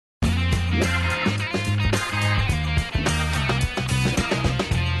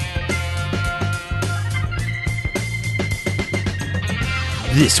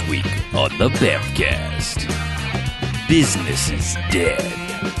This week on the Bamfcast. Business is dead.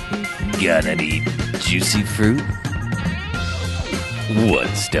 Gonna eat juicy fruit? 1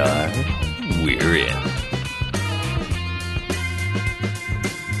 star, we're in.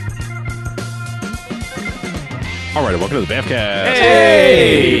 All right, welcome to the Bamfcast.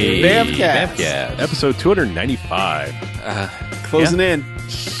 Hey! Bamfcast. Episode 295. Closing in.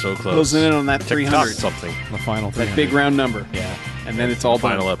 So close. Closing in on that TikTok 300. something. The final That 300. big round number. Yeah. And then it's all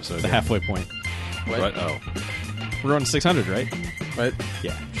done. Final episode. The halfway point. What? Oh, We're on 600, right? But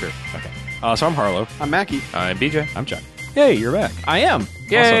Yeah. sure. Okay. So I'm Harlow. I'm Mackie. I'm BJ. I'm Chuck. Hey, you're back. I am.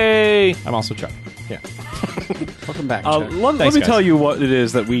 Yay! I'm also Chuck. Welcome back, Let Chuck. me Thanks, guys. tell you what it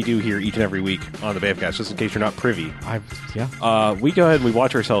is that we do here each and every week on the Bamfcast, just in case you're not privy. We go ahead and we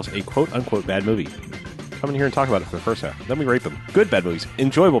watch ourselves a quote-unquote bad movie. Come in here and talk about it for the first half. Then we rate them. Good bad movies.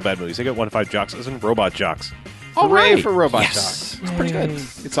 Enjoyable bad movies. They get 1 to 5 jocks, as in robot jocks. Hooray for Robot Yes. Talk. It's pretty good.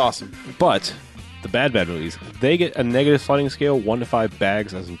 It's awesome. But the bad movies, they get a negative sliding scale, 1 to 5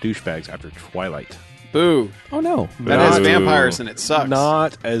 bags, as in douchebags, after Twilight. Boo. Oh, no. That has Boo. vampires and it sucks.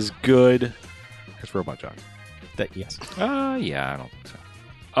 Not as good as Robot Jocks. Yes. Yeah, I don't think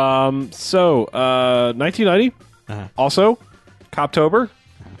so. 1990. Uh-huh. Also, Coptober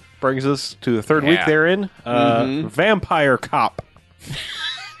brings us to the third week Yeah. therein. Vampire Cop.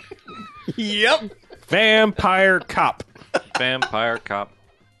 Yep. Vampire Cop. Vampire Cop.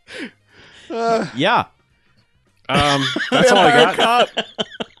 Yeah. That's all I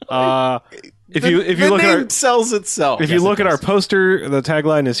got. If you the look name at our sells itself. if you look at our poster, the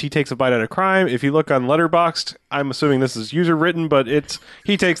tagline is "He takes a bite out of crime." If you look on Letterboxd, I'm assuming this is user written, but it's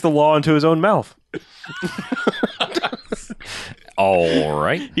he takes the law into his own mouth. All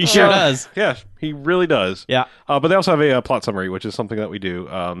right. He sure does. Yeah, he really does. Yeah. But they also have a plot summary, which is something that we do.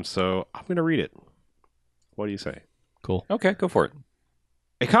 So I'm going to read it. What do you say? Cool. Okay, go for it.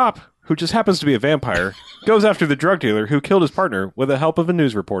 A cop who just happens to be a vampire goes after the drug dealer who killed his partner with the help of a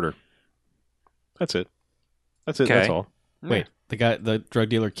news reporter. That's it. That's it. Okay. That's all. Wait. The drug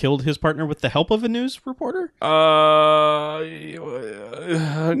dealer killed his partner with the help of a news reporter? No,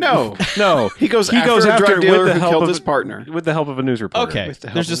 no. He goes after a drug dealer who killed his partner. with the help of a news reporter. Okay. With the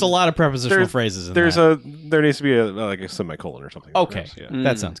help There's just a lot of prepositional There's- phrases in There that. needs to be a semicolon or something. Okay. perhaps, yeah.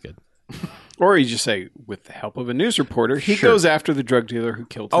 That sounds good. Or you just say, with the help of a news reporter, he Sure. goes after the drug dealer who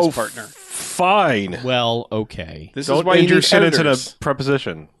killed his partner. Fine. Well, okay. This is Don't why you end your need sentence in a editors.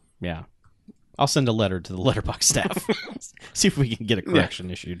 preposition. Yeah. I'll send a letter to the letterbox staff. See if we can get a correction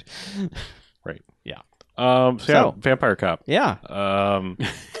issued. Right. Yeah. So, Vampire Cop. Yeah.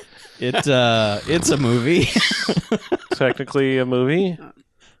 It's a movie. Technically a movie.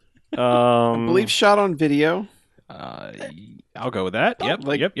 I believe shot on video. I'll go with that. Yep.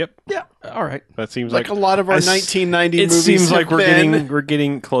 like- Yep. Yeah. All right. That seems Like a lot of our as- 1990 It movies seems like have been. we're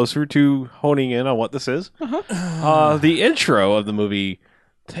getting closer to honing in on what this is. The intro of the movie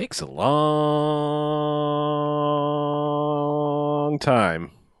takes a long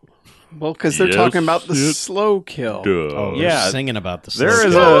time. Well, because they're Yes, talking about the it slow kill. Oh, Yeah. they're singing about the There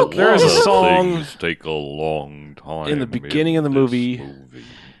is slow a song Things take a long time in the beginning of the movie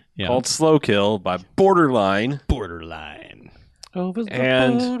Yeah. called "Slow Kill" by Borderline. Borderline.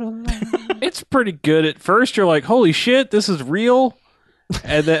 And it's pretty good at first. You're like, holy shit, this is real.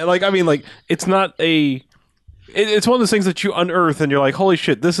 And then, it's not it's one of those things that you unearth and you're like, holy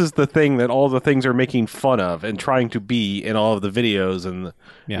shit, this is the thing that all the things are making fun of and trying to be in all of the videos and,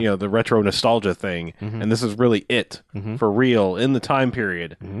 Yeah. the retro nostalgia thing. And this is really it for real in the time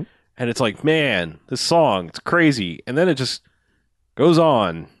period. And it's like, man, this song, it's crazy. And then it just goes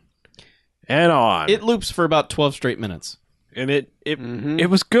on and on. It loops for about 12 straight minutes. And it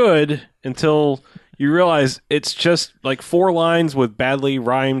was good until you realize it's just like 4 lines with badly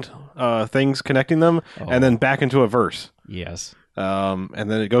rhymed things connecting them, and then back into a verse. Yes. And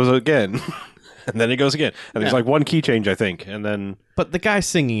then it goes again, and then it goes again, and there's like one key change, I think, and then But the guy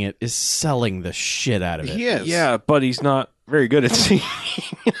singing it is selling the shit out of it. He is. yeah, but he's not very good at singing.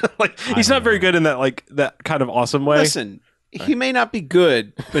 He's not very good in that kind of awesome way. Listen, he may not be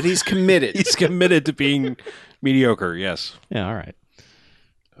good, but he's committed. He's committed to being mediocre. Yes. Yeah, all right.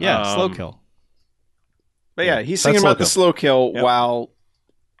 Yeah, slow kill. But yeah, he's That's singing slow about the kill. slow kill Yep. while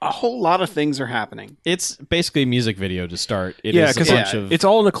a whole lot of things are happening. It's basically a music video to start. It Yeah, is a because bunch of it's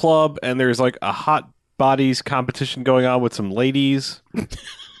all in a club, and there's like a hot bodies competition going on with some ladies.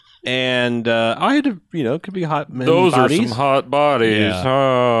 And I had to, it could be hot men Those bodies. are some hot bodies. Yeah.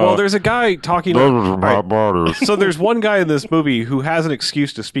 Huh? Well, there's a guy talking. those are some right. hot bodies. So there's one guy in this movie who has an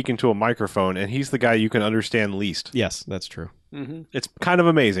excuse to speak into a microphone, and he's the guy you can understand least. Yes, that's true. It's kind of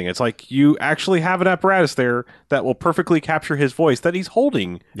amazing. It's like you actually have an apparatus there that will perfectly capture his voice that he's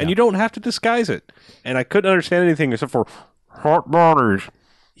holding, Yeah. and you don't have to disguise it. And I couldn't understand anything except for hot bodies.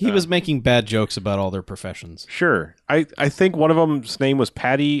 He was making bad jokes about all their professions. Sure. I think one of them's name was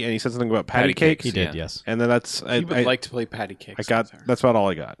Patty, and he said something about patty Patty cakes. cakes. He did, Yeah. yes. And then that's He would like to play patty cakes. I got. That's about all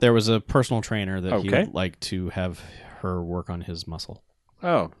I got. There was a personal trainer that he Okay. would like to have her work on his muscle.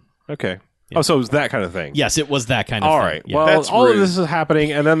 Oh, okay. Yeah. Oh, so it was that kind of thing. Yes, it was that kind of All thing. right. Yeah. Well, That's all of rude. this is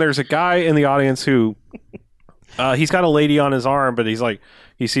happening, and then there's a guy in the audience who he's got a lady on his arm, but he's like,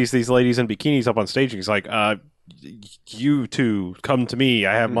 he sees these ladies in bikinis up on stage, and he's like, you two come to me.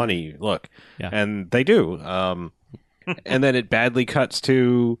 I have money. Look. Yeah. And they do. And then it badly cuts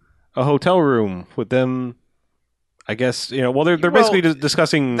to a hotel room with them. I guess, they're Well, basically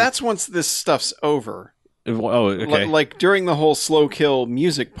discussing. That's once this stuff's over. Oh, okay. Like during the whole slow kill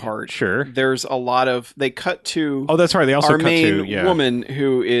music part, Sure. there's a lot of they cut to Oh, that's right. They also our cut main to woman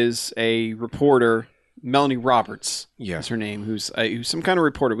who is a reporter, Melanie Roberts. Yeah. Is her name? Who's some kind of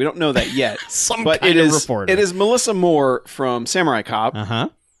reporter. We don't know that yet. Some but kind it of is reporter. it is Melissa Moore from Samurai Cop, Uh-huh.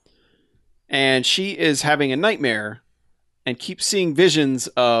 and she is having a nightmare and keeps seeing visions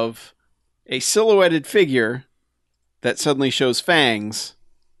of a silhouetted figure that suddenly shows fangs,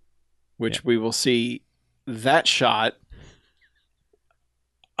 which we will see that shot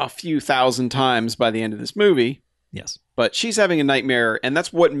a few thousand times by the end of this movie. Yes. But she's having a nightmare, and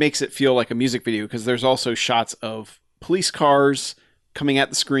that's what makes it feel like a music video, because there's also shots of police cars coming at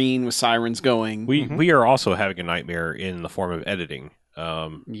the screen with sirens going. we are also having a nightmare in the form of editing.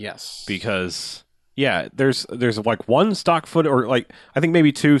 Yes. Because there's like one stock foot, or like I think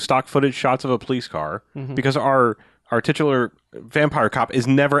maybe two stock footage shots of a police car, because our titular vampire cop is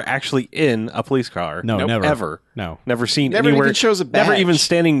never actually in a police car. No, never. Ever. No. Never seen Never anywhere. even shows a badge. Never even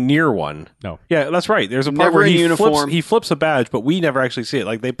standing near one. No. Yeah, that's right. There's a part Never where in he uniform. he flips a badge, but we never actually see it.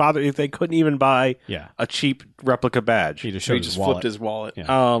 Like they couldn't even buy Yeah. a cheap replica badge. He just So showed he his just wallet. flipped his wallet. Yeah.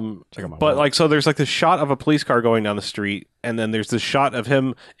 Check out my But wallet. like, so there's like this shot of a police car going down the street, and then there's this shot of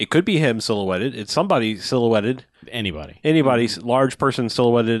him. It could be him silhouetted. It's somebody silhouetted. Anybody. Anybody's large person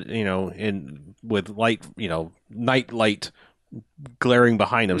silhouetted. In with light. Night light glaring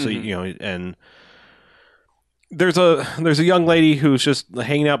behind him. So and there's a young lady who's just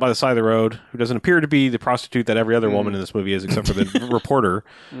hanging out by the side of the road, who doesn't appear to be the prostitute that every other woman in this movie is, except for the reporter.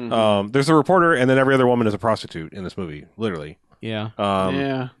 There's a reporter, and then every other woman is a prostitute in this movie, literally. Yeah.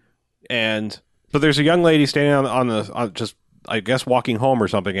 Yeah. But there's a young lady standing on just, I guess, walking home or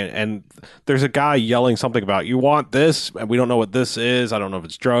something, and there's a guy yelling something about, you want this, and we don't know what this is. I don't know if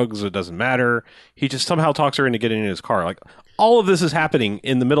it's drugs. It doesn't matter. He just somehow talks her into getting in his car. Like, all of this is happening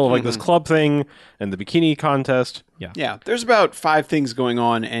in the middle of like this club thing and the bikini contest. Yeah. There's about 5 things going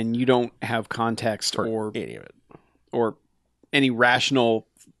on, and you don't have context or Any of it. or any rational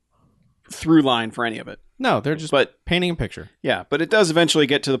through line for any of it. No, they're just But painting a picture. yeah, but it does eventually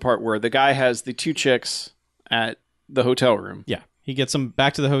get to the part where the guy has the 2 chicks at the hotel room, Yeah. He gets them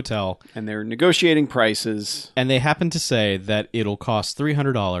back to the hotel, and they're negotiating prices. and they happen to say that it'll cost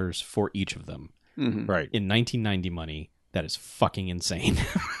 $300 for each of them. Right. In 1990 money, that is fucking insane.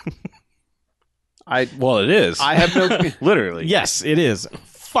 Well, it is. I have no Literally. Yes, it is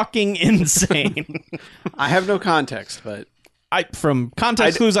fucking insane. I have no context, but From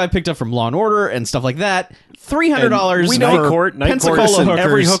context clues I picked up from Law and Order and stuff like that, $300 We for Night Court. Pensacola hookers.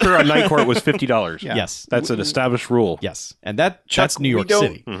 Every hooker on Night Court was $50. Yeah. Yes, That's an established rule. yes, and that's Chuck, New York we don't-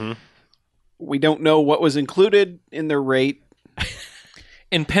 City. we don't know what was included in their rate.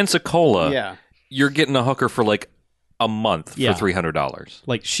 In Pensacola, Yeah. you're getting a hooker for like a month Yeah. for $300.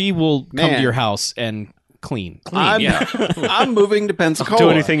 Like she will come to Man. your house and clean. I'm, yeah. I'm moving to Pensacola. Do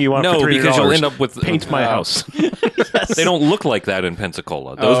anything you want. No, for $300. because you'll end up with paint my house. They don't look like that in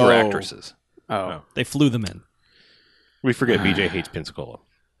Pensacola. Those were Oh. actresses. Oh. They flew them in. We forget BJ hates Pensacola.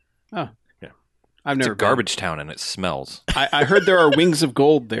 Oh. Yeah. I've It's never a garbage town and it smells. I heard there are wings of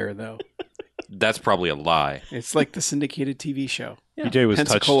gold there, though. That's probably a lie. It's like the syndicated TV show. BJ was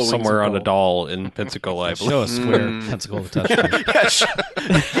Pensacola touched wings somewhere of on a gold. doll in Pensacola, I believe. Show us where Pensacola touched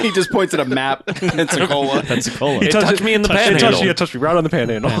me. He just points at a map. Pensacola. Pensacola. He touched me in the It panhandle. touched me right on the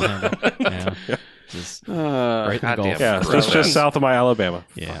panhandle. Yeah. Just right in the goddamn. Gulf. Yeah, Gross. just south of my Alabama.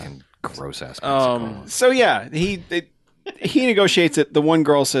 Yeah. Fucking gross ass Pensacola. So yeah, he negotiates it. The one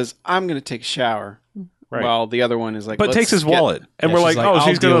girl says, "I'm going to take a shower," Right. while the other one is like, But "Let's takes his get-" wallet. And Yeah, we're she's like, like, oh, I'll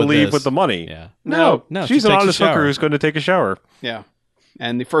she's going deal to with leave this. with the money. Yeah. No, No, she's she an takes a honest hooker shower. who's going to take a shower. Yeah,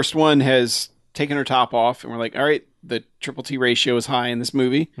 And the first one has taken her top off, and we're like, all right, the triple T ratio is high in this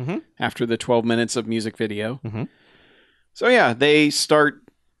movie after the 12 minutes of music video. Mhm. So yeah, they start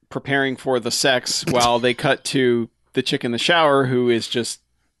preparing for the sex while they cut to the chick in the shower who is just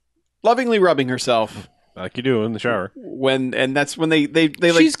lovingly rubbing herself. Like you do in the shower. And that's when they like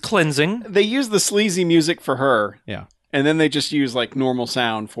She's cleansing. they use the sleazy music for her. Yeah. And then they just use like normal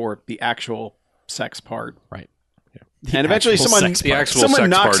sound for the actual sex part. Right. And eventually actual someone sex The part. actual Someone sex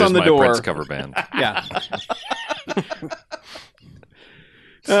knocks part on is the my door. Prince cover band. Yeah.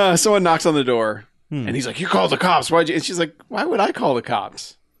 Someone knocks on the door and he's like, "You called the cops. Why'd you?" And she's like, "Why would I call the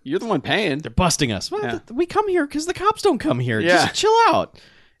cops? You're the one paying." They're busting us. Well, Yeah. we come here because the cops don't come here. Yeah. Just chill out.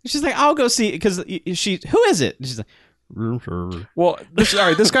 And she's like, I'll go see, because who is it? And she's like, room service. Well,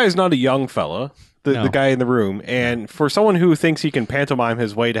 this guy is not a young fella. No. The guy in the room, and for someone who thinks he can pantomime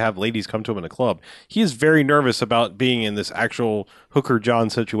his way to have ladies come to him in a club, he is very nervous about being in this actual hooker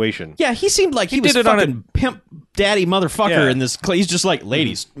John situation. Yeah, he seemed like he was did it on fucking pimp daddy motherfucker Yeah. in this. He's just like,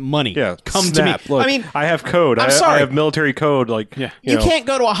 ladies, money, Yeah, come snap. to me. Look, I mean, I have code. I'm I sorry. have military code. Like, Yeah. you know. can't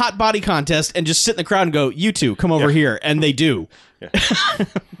go to a hot body contest and just sit in the crowd and go, you two, come over here. And they do.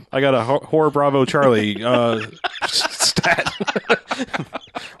 I got a horror Bravo Charlie stat.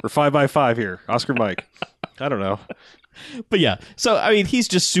 We're 5x5 here. Oscar Mike. I don't know. But yeah, so, I mean, he's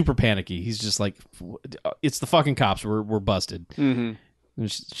just super panicky. He's just like, it's the fucking cops. We're busted. Mm-hmm.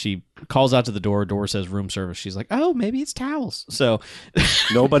 And she calls out to the door. Door says room service. She's like, oh, maybe it's towels. So,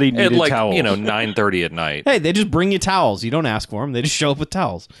 Nobody At needed like, towels. 9:30 at night. hey, they just bring you towels. You don't ask for them. They just show up with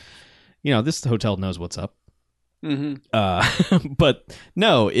towels. You know, this hotel knows what's up. Mm-hmm. But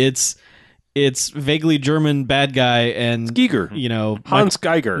no, it's vaguely German bad guy and Giger. you know Hans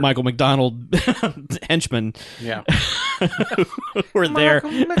Geiger. Michael McDonald henchmen Yeah. who are there,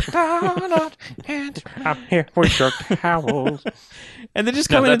 I'm here with your towels. and they just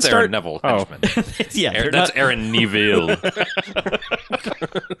No, come in and that's start. Aaron Neville. Oh. Henchman. Yeah, they're That's not- Aaron Neville.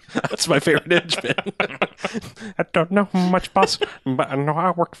 That's my favorite henchman. I don't know much, boss, but I know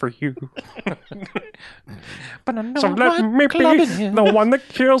I work for you. But I know So let what me club be it is. the one that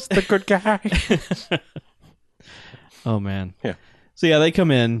kills the good guy. Oh man. Yeah. So yeah, they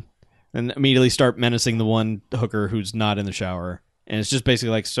come in and immediately start menacing the one hooker who's not in the shower, and it's just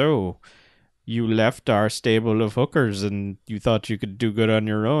basically like, so you left our stable of hookers and you thought you could do good on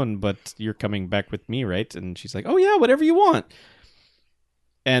your own, but you're coming back with me, right? And she's like, oh yeah, whatever you want.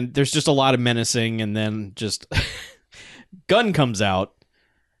 And there's just a lot of menacing, and then just gun comes out.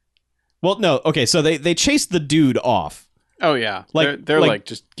 Well, no, okay, so they chase the dude off. Oh yeah. Like- They're like- like,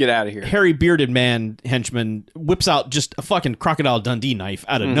 just get out of here. Hairy bearded man henchman whips out just a fucking Crocodile Dundee knife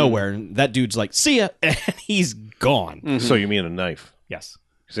out of nowhere, and that dude's like, see ya, and he's gone. Mhm. So you mean a knife? Yes.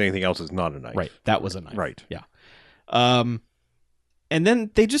 Because anything else is not a knife. Right. That was a knife. Right. Yeah. And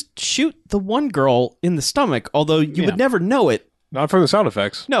then they just shoot the one girl in the stomach, although you Yeah. would never know it. Not from the sound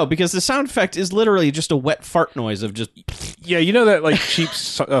effects. No, because the sound effect is literally just a wet fart noise of just, Yeah, you know that like cheap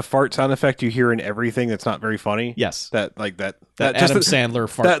fart sound effect you hear in everything that's not very funny? yes, That like that that just Adam the- Sandler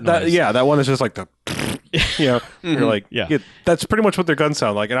fart that noise. yeah, that one is just like the you know, you're like Yeah. that's pretty much what their guns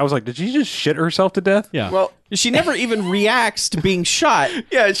sound like. And I was like, did she just shit herself to death? Yeah. Well, She never even reacts to being shot.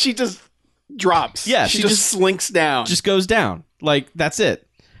 yeah, she just drops. Yeah, she she just just- slinks down. Just goes down. Like, that's it.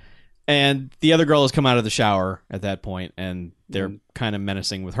 And the other girl has come out of the shower at that point, and they're kind of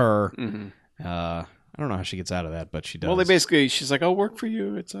menacing with her. Mhm. I don't know how she gets out of that, but she does. Well, they basically, she's like, "I'll work for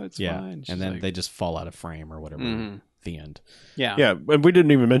you. It's yeah, fine." She's and then like, they just fall out of frame or whatever. Mhm. The end. yeah, Yeah, and we didn't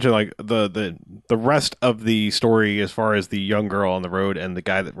even mention like the rest of the story as far as the young girl on the road and the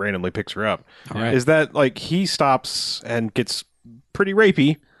guy that randomly picks her up. All right. Is that like he stops and gets pretty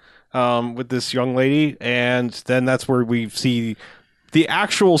rapey with this young lady, and then that's where we see the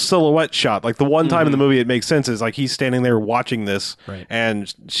actual silhouette shot. Like the one time in the movie it makes sense is like he's standing there watching this, Right.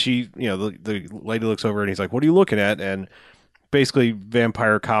 and she, you know, the lady looks over and he's like, "What are you looking at?" And basically,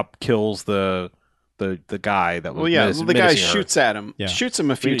 vampire cop kills the guy that was. Well, yeah, menacing the guy her. shoots at him, Yeah. shoots him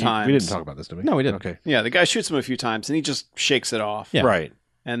a We few didn't- times. We didn't talk about this, did we? No, we didn't. Okay, Yeah, the guy shoots him a few times, and he just shakes it off. Yeah. right.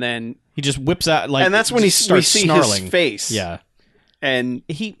 And then, He just whips out like, and that's when just we starts see snarling. his face. Yeah, and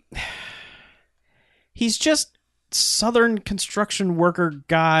he's just Southern construction worker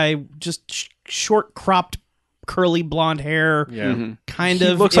guy, just short cropped, curly blonde hair, Yeah. Mhm. kind He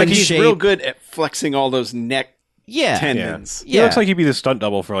of looks in like he's shape. real good at flexing all those neck Yeah, tendons, He looks like he'd be the stunt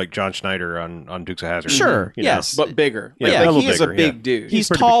double for like John Schneider on Dukes of Hazzard. Sure, You know? yes. but bigger. Yeah, Like, a like little he is a bigger, big yeah. dude. He's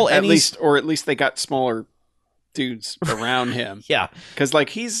pretty tall at and least, or at least they got smaller dudes around him. yeah, Because like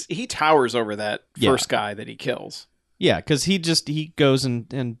he towers over that Yeah. first guy that he kills. Yeah, because he goes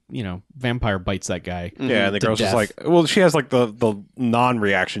and vampire bites that guy. Yeah, and the To girl's just death. like, well, she has like the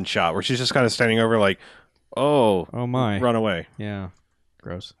non-reaction shot where she's just kind of standing over like, oh my. run away. Yeah,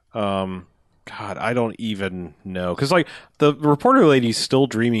 gross. God, I don't even know. Because, like, the reporter lady's still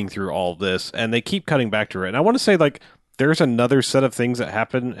dreaming through all this, and they keep cutting back to her. And I want to say, like, there's another set of things that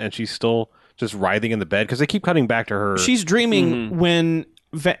happen, and she's still just writhing in the bed, because they keep cutting back to her. She's dreaming when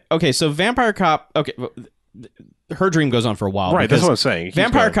so vampire cop her dream goes on for a while, right, that's because what I'm saying. It keeps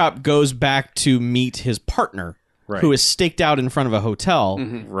vampire going. cop goes back to meet his partner, Right. who is staked out in front of a hotel,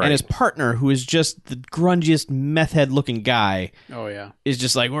 Right. and his partner, who is just the grungiest meth head looking guy, Oh yeah. is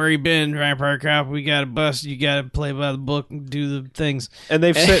just like, "Where you been, vampire cop? We got to bust. You got to play by the book and do the things." And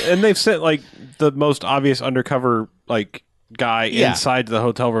they've sent like the most obvious undercover like guy Yeah. inside the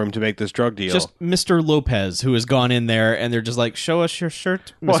hotel room to make this drug deal. Just Mr. Lopez, who has gone in there, and they're just like, "Show us your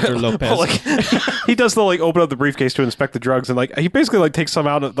shirt, Mr. Lopez." Well, like, he does the like open up the briefcase to inspect the drugs, and like he basically like takes some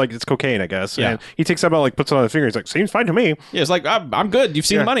out of, like it's cocaine, I guess. Yeah. And he takes some out, like puts it on his finger. He's like, seems fine to me. Yeah, it's like, I'm good. You've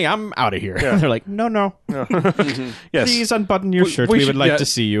seen Yeah. the money. I'm out of here. Yeah. They're like, no. Yes. Please unbutton your shirt. We would should- like yeah, to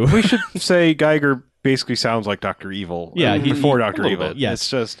see you. We should say Geiger basically sounds like Dr. Evil. Yeah, before he- Dr. a little Evil. bit, yes. It's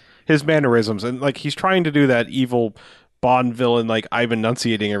just his mannerisms, and like he's trying to do that evil Bond villain, like I'm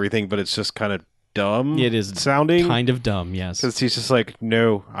enunciating everything, but it's just kind of dumb. It is sounding kind of dumb, yes. because he's just like,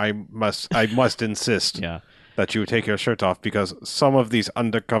 no, I must insist. Yeah. That you would take your shirt off because some of these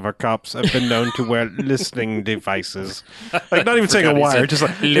undercover cops have been known to wear listening devices. Like, not even saying a wire, just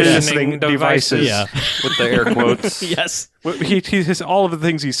like listening devices. Yeah. with the air quotes. Yes. All of the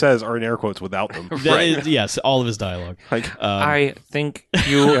things he says are in air quotes without them. That is- yes, all of his dialogue. Like, I think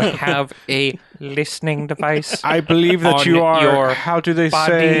you have a listening device. I believe that on you are, your how do they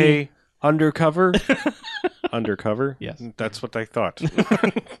body. say, undercover? Undercover? Yes. That's what I thought.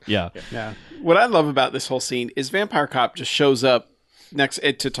 Yeah. Yeah. What I love about this whole scene is Vampire Cop just shows up next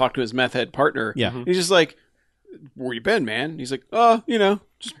to talk to his meth head partner. Yeah. He's just like, "Where you been, man?" He's like, "Oh,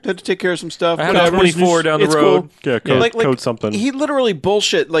 just had to take care of some stuff. I had a whatever. 24 down the It's road." cool." Yeah, code something. He literally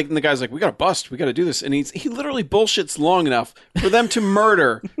bullshit. Like, and the guy's like, "We got to bust. We got to do this." And he literally bullshits long enough for them to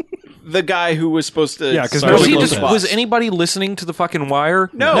murder the guy who was supposed to. Yeah, 'cause start nobody the goes bust. Was anybody listening to the fucking wire?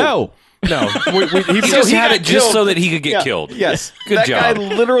 No. No. He So just he had got it just killed. so that he could get Yeah, killed. Yes. Good that job. guy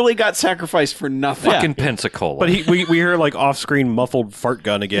literally got sacrificed for nothing. Fucking Pensacola. But we hear like off-screen muffled fart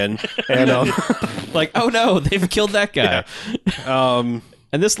gun again, and Like, oh no, they've killed that guy.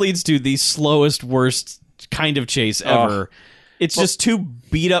 And this leads to the slowest, worst kind of chase ever. It's just two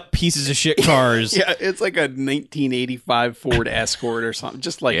beat up pieces of shit cars. Yeah, it's like a 1985 Ford Escort or something.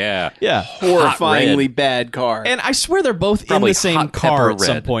 Just like yeah. Yeah. horrifyingly bad car. And I swear they're both Probably in the same hot car pepper at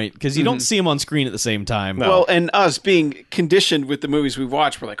some red. point because you don't see them on screen at the same time. Well, and us being conditioned with the movies we've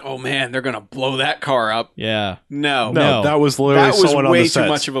watched, we're like, oh man, they're gonna blow that car up. Yeah. No, No. that was literally that was someone on way the too set.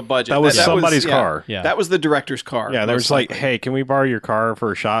 much of a budget. That was somebody's car. Yeah. That was the director's car. Yeah, they were most just like, likely. "Hey, can we borrow your car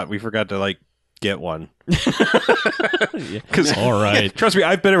for a shot? We forgot to like get one." Because All right. trust me,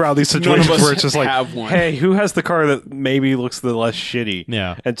 I've been around these None situations of us where it's just like, have one. "Hey, who has the car that maybe looks the less shitty?"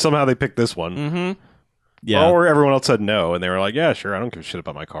 Yeah. and somehow they picked this one. Yeah. Or everyone else said no, and they were like, "Yeah, sure, I don't give a shit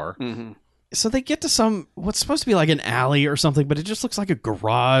about my car." So they get to what's supposed to be like an alley or something, but it just looks like a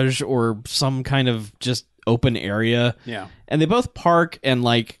garage or some kind of just open area. Yeah. And they both park, and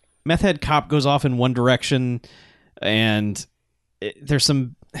like meth head cop goes off in one direction, and there's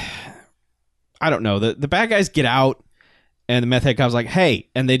some, I don't know. The bad guys get out, and the meth head cop's like, "Hey,"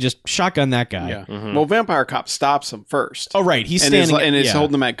 and they just shotgun that guy. Yeah. Well, Vampire Cop stops him first. Oh right, he's and is, standing and is yeah.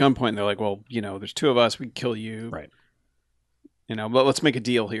 holding them at gunpoint. And they're like, well, there's two of us. We can kill you. Right. But let's make a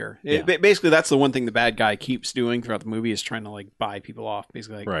deal here. Basically, that's the one thing the bad guy keeps doing throughout the movie is trying to like buy people off.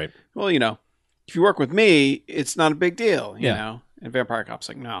 Basically, like, Right. well, if you work with me, it's not a big deal. You Yeah. know. And Vampire Cop's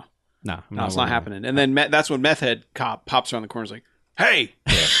like, no, No, it's not happening. And then that's when Meth Head Cop pops around the corner. And is like, hey,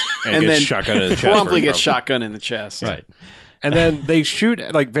 And, And gets then shotgun in the chest. promptly very gets promptly. shotgun in the chest. Right. And then they shoot,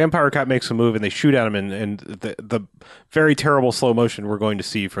 like Vampire Cop makes a move, and they shoot at him, and the very terrible slow motion we're going to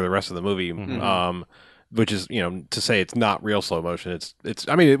see for the rest of the movie. Which is, to say it's not real slow motion. It's it's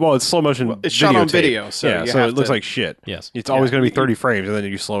slow motion. it's shot on videotape. video, so yeah, you so have it looks to- like shit. Yes. It's always Yeah. going to be 30 frames, and then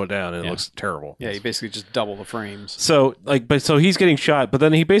you slow it down, and Yeah. it looks terrible. Yeah, you basically just double the frames. So so he's getting shot, but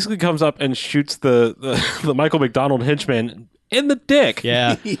then he basically comes up and shoots the Michael McDonald henchman in the dick.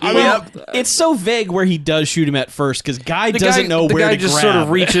 Yeah. I mean, it's so vague where he does shoot him at first because Guy The doesn't guy, know the where guy to just grab. sort of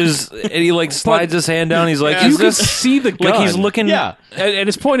reaches and he like slides his hand down. He's like, Yeah. "Is You this?" can See the gun. Like he's looking, Yeah. and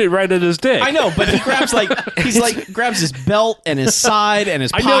it's pointed right at his dick. I know, but he grabs grabs his belt and his side and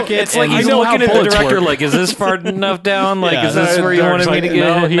his I know, pocket. it's like and he's I know looking how at the bullets director work. like, is this far enough down? Like, Yeah. is this where you Director's wanted me to like,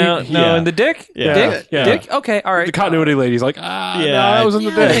 get no, it? he- yeah. No, in the dick? Yeah. Dick? Yeah. Dick? Okay, all right. Uh, The continuity lady's like, Yeah. no, that was in the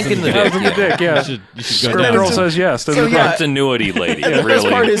Yeah, dick. I think in the That was in the dick, yeah. You should go Script down. girl says yes. So, yeah. Continuity lady, And the best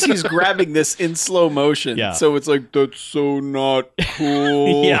part really. is he's grabbing this in slow motion. Yeah. So it's like, that's so not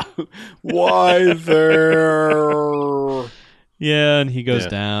cool. Yeah. Why there? Yeah, and he goes Yeah.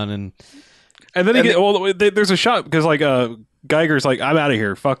 down and And then there's a shot because like Geiger's like, I'm out of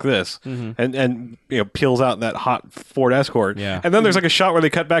here, fuck this, Mhm. and you know peels out in that hot Ford Escort. Yeah. And then there's like a shot where they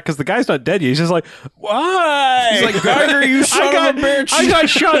cut back because the guy's not dead yet. He's just like, why? He's like, Geiger, you son of a bitch. I got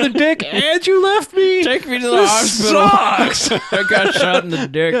shot in the dick and you left me. take me to the This hospital. sucks. I got shot in the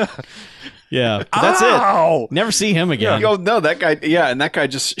dick. Yeah, but that's it. Ow. Never see him again. Yo, no, that guy, yeah, and that guy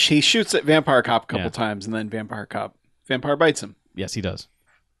he shoots at Vampire Cop a couple Yeah. times, and then Vampire bites him. Yes, he does.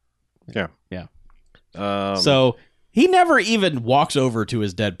 Yeah. Yeah. So So he never even walks over to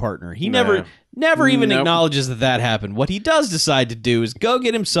his dead partner. He Nah. never even Nope. acknowledges that happened. What he does decide to do is go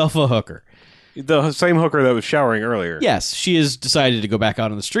get himself a hooker. the same hooker that was showering earlier. Yes, she has decided to go back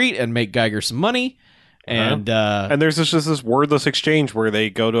out on the street and make Geiger some money. And And there's just this wordless exchange where they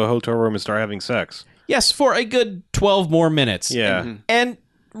go to a hotel room and start having sex. yes, for a good 12 more minutes. Yeah. And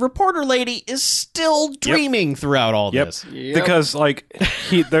reporter lady is still dreaming throughout all Yep. this. Yep. Because like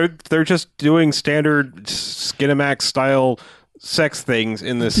they're just doing standard Skinamax style sex things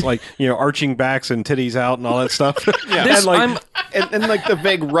in this like arching backs and titties out and all that stuff. Yeah. and like and like the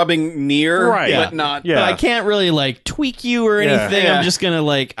vague rubbing near, Right. but not. Yeah. But I can't really like tweak you or Yeah. anything. Yeah. I'm just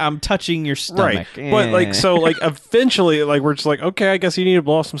gonna I'm touching your stomach. right, but like so like eventually like we're just like, okay, I guess you need to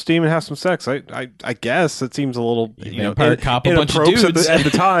blow off some steam and have some sex. I guess it seems a little vampire cop a bunch of inappropriate dudes. at the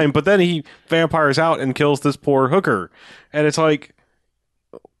time, but then he vampires out and kills this poor hooker, and it's like,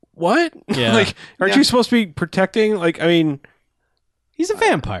 what? Yeah. Like, aren't Yeah. you supposed to be protecting? Like, I mean. he's a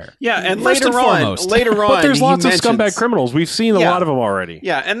vampire. Yeah, and First later and on, foremost. But there's he lots of mentions- scumbag criminals. We've seen a Yeah. lot of them already.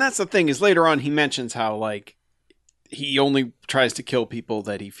 Yeah, and that's the thing is later on he mentions how like he only tries to kill people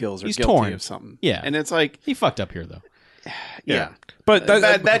that he feels are He's guilty torn. of something. Yeah. and it's like He fucked up here though. yeah, But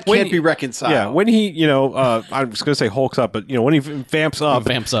that when can't be reconciled. Yeah, when he, I was going to say hulks up, but when he vamps up,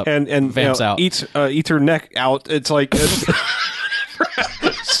 Vamps up. and Vamps out. eats her neck out. It's like,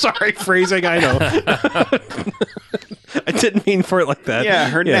 sorry, phrasing. I know. I didn't mean for it like that. Yeah,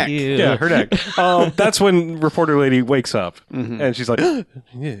 her neck. Yeah, her neck. That's when reporter lady wakes up, and she's like,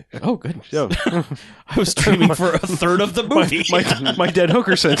 yeah. Oh goodness. Yo, I was dreaming for a third of the movie. my dead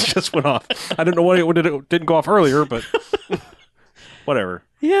hooker sense just went off. I don't know why it didn't go off earlier, but whatever.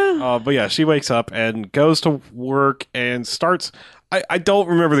 yeah. But yeah, she wakes up and goes to work and starts. I don't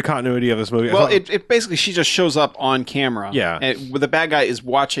remember the continuity of this movie. I Well, thought- it basically she just shows up on camera. Yeah. and the bad guy is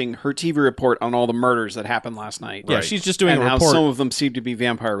watching her TV report on all the murders that happened last night. Yeah, Right. she's just doing and a how report. some of them seem to be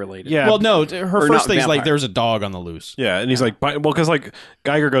vampire related. yeah. Well, no, her Or first not thing's like vampire. there's a dog on the loose. Yeah, and he's like, because like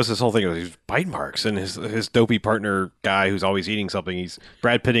Geiger goes this whole thing of these bite marks, and his dopey partner guy who's always eating something. He's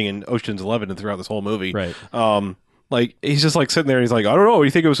Brad Pitting in Ocean's 11 and throughout this whole movie. Right. Like he's just like sitting there. And he's like, I don't know.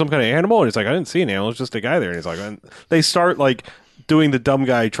 You think it was some kind of animal? And he's like, I didn't see an animal. It's just a guy there. And he's like, and they start like doing the dumb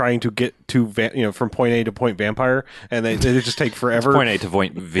guy trying to get to from point A to point vampire, and they just take forever. Point A to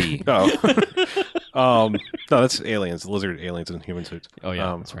point V. Oh, no, that's aliens, lizard aliens in human suits. Oh,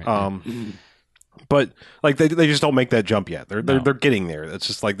 yeah, that's right. But like they just don't make that jump yet. They're No. they're getting there. It's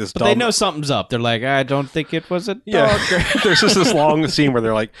just like this. But dumb, they know something's up. They're like, I don't think it was a dog. Yeah, there's just this long scene where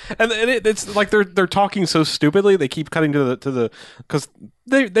they're like, and it's like they're talking so stupidly. They keep cutting to the because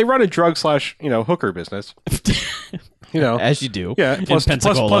they run a drug / hooker business. As you do. Yeah, in plus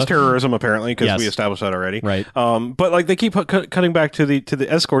Pensacola. terrorism apparently because Yes. we established that already. Right. But like they keep cutting back to the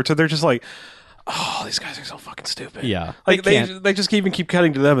escorts, and they're just like, oh, these guys are so fucking stupid. Yeah. Like They can't- they just even keep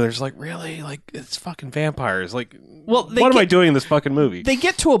cutting to them, and they're just like, really, like it's fucking vampires. Like, Well, they what am I get- doing in this fucking movie? They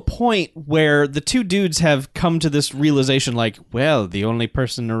get to a point where the two dudes have come to this realization like, well, the only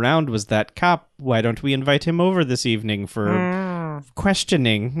person around was that cop. Why don't we invite him over this evening for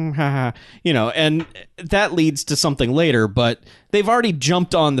questioning? And that leads to something later, but they've already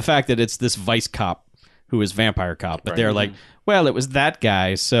jumped on the fact that it's this vice cop who is vampire cop. But they're like, well, it was that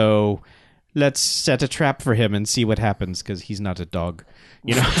guy, so let's set a trap for him and see what happens because he's not a dog.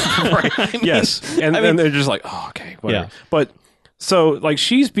 right? Yes, and they're just like, oh, okay, whatever. Yeah. But So, like,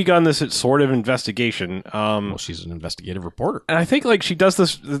 she's begun this sort of investigation. Well, she's an investigative reporter. And I think, like, she does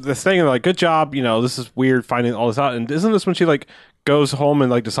this thing, and like, good job, this is weird finding all this out. And isn't this when she, like, goes home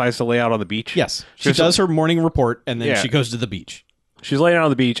and, like, decides to lay out on the beach? Yes. She does her morning report, and then Yeah. she goes to the beach. She's laying out on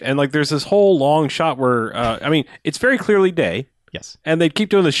the beach, and, like, there's this whole long shot where, it's very clearly day. Yes. And they keep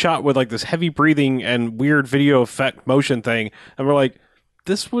doing the shot with, like, this heavy breathing and weird video effect motion thing. And we're like,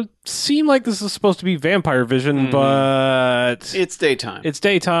 this would seem like this is supposed to be vampire vision, but It's daytime. it's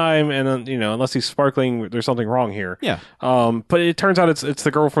daytime, and unless he's sparkling, there's something wrong here. Yeah. But it turns out it's the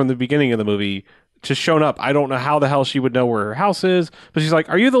girl from the beginning of the movie just shown up. I don't know how the hell she would know where her house is, but she's like,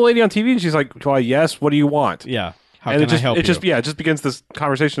 "Are you the lady on TV?" And she's like, "Why, yes. What do you want?" Yeah. How and can I help you? it just begins this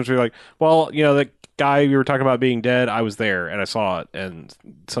conversation where you're like, "Well, the guy you were talking about being dead, I was there and I saw it, and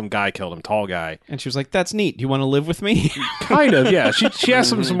some guy killed him, tall guy." And she was like, "That's neat. Do you want to live with me?" Kind of, yeah. She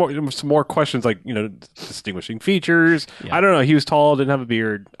asked him some more questions, like distinguishing features. Yeah. I don't know. He was tall, didn't have a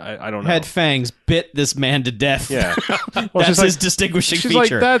beard. I don't know. Had fangs, bit this man to death. Yeah. Well, That's she's his like, distinguishing she's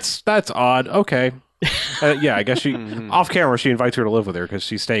feature. like, that's odd. Okay. Yeah, I guess she off camera she invites her to live with her because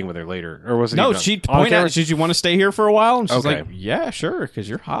she's staying with her later, or was it? No, even she'd on point camera? out, did you want to stay here for a while? And she's Okay. like, yeah, sure, because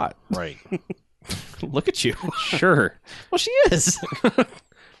you're hot. Right. Look at you. Sure. Well, she is.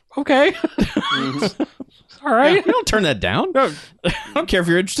 Okay. All right. You don't turn that down. No. I don't care if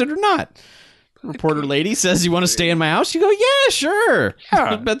you're interested or not. Reporter lady says, you want to stay in my house? You go, yeah, sure.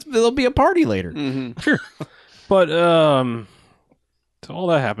 Yeah. But there'll be a party later. Sure. But so all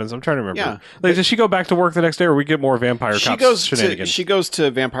that happens. I'm trying to remember. Yeah. Like, does she go back to work the next day, or we get more vampire she cops goes shenanigans? she goes to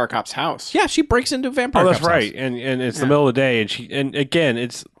Vampire Cop's house. Yeah, she breaks into a vampire. Oh, that's cop's right. house. And it's the middle of the day, and again,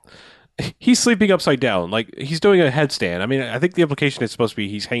 he's sleeping upside down, like he's doing a headstand. I mean, I think the implication is supposed to be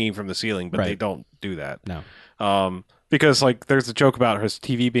he's hanging from the ceiling, but they Right. don't do that. No. Because like there's a joke about his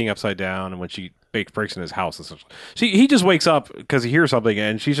TV being upside down, and when she breaks in his house, he just wakes up because he hears something,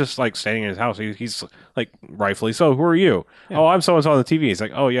 and she's just like standing in his house. He's like, rightfully so. Who are you? Yeah. Oh, I'm so and so on the TV. He's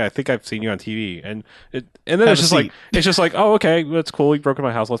like, oh yeah, I think I've seen you on TV, and then Have it's a just like seat. oh okay, that's cool. You broke in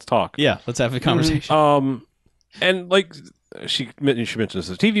my house. Let's talk. Yeah, let's have a conversation. And like she mentions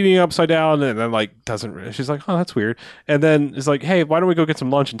the TV being upside down, and then like doesn't. She's like, oh, that's weird. And then it's like, hey, why don't we go get some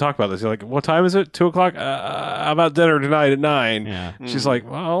lunch and talk about this? You're like, what time is it? 2:00. How about dinner tonight at 9? Yeah. She's like,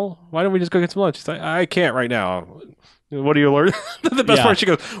 well, why don't we just go get some lunch? She's like, I can't right now. What are you allergic? The best Yeah. part, she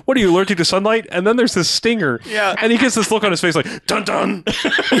goes, what are you allergic to sunlight? And then there's this stinger. Yeah. And he gets this look on his face like, dun dun.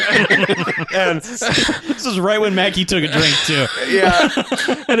 and This is right when Mackie took a drink, too. Yeah.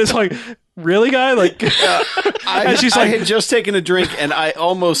 and it's like, really, guy? Like, I, she's I like- had just taken a drink and I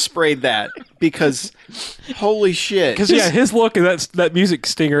almost sprayed that because holy shit. because yeah, his look and that music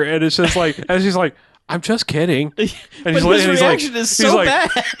stinger, and it's just like, and she's like, I'm just kidding. And But his reaction is so bad.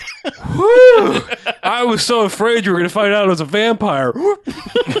 Whew, I was so afraid you were going to find out I was a vampire.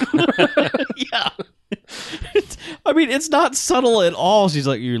 Yeah. I mean, it's not subtle at all. She's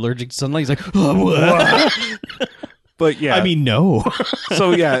like, you're allergic to sunlight? He's like, oh, what? But yeah, I mean, no.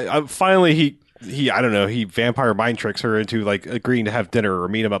 so yeah, finally he I don't know, he vampire mind tricks her into like agreeing to have dinner or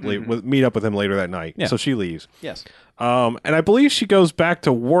meet up with him later that night. Yeah. So she leaves. Yes. And I believe she goes back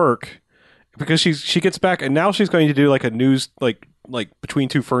to work because she gets back, and now she's going to do like a news like Between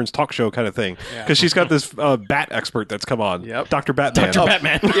Two Ferns talk show kind of thing because she's got this bat expert that's come on. Yep. Dr. Batman. Dr.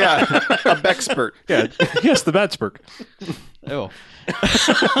 Batman. Yeah. A Bexpert. Yeah. Yes, the Batspert. Oh.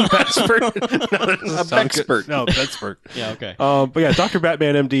 Batspert. No, that doesn't A sound good. Bexpert. No, Batspert. Yeah, okay. But yeah, Dr.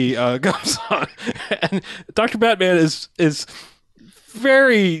 Batman MD comes on, and Dr. Batman is he's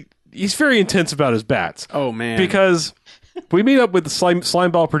very intense about his bats. Oh man. Because we meet up with the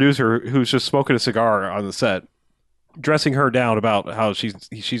slimeball producer who's just smoking a cigar on the set, dressing her down about how she's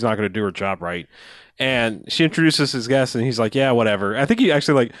not going to do her job right. And she introduces his guest, and he's like, "Yeah, whatever." I think he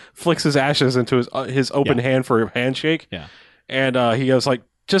actually like flicks his ashes into his open hand for a handshake. Yeah. And he goes like,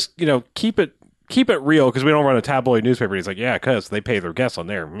 "Just keep it real because we don't run a tabloid newspaper." He's like, "Yeah, because they pay their guests on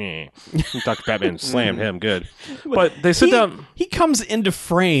there." Meh. Dr. Batman slammed him good, but they sit down. He comes into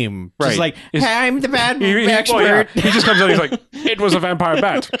frame, just Right. like, He's- hey, I'm the bad He expert. just comes out. He's like, "It was a vampire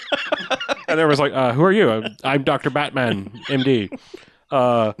bat," and everyone's like, "Who are you?" I'm Dr. Batman, MD.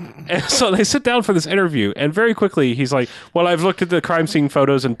 And so they sit down for this interview, and very quickly he's like, "Well, I've looked at the crime scene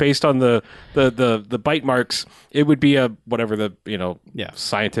photos, and based on the bite marks, it would be a whatever the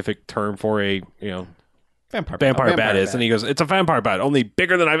scientific term for a Vampire. vampire bat vampire is." bat. And he goes, "It's a vampire bat, only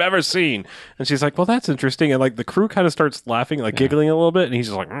bigger than I've ever seen." And she's like, "Well, that's interesting." And like the crew kind of starts laughing, like giggling a little bit, and he's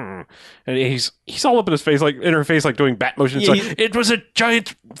just like, and he's all up in his face, like in her face, like doing bat motions. Yeah, Like, it was a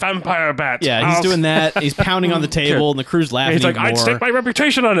giant vampire bat. Yeah, he's I'll doing that. He's pounding on the table, and the crew's And laughing. he's like, even "I'd more. stake my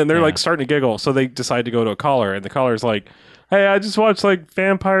reputation on it." And they're Yeah. like starting to giggle. So they decide to go to a caller, and the caller's like, hey, I just watched like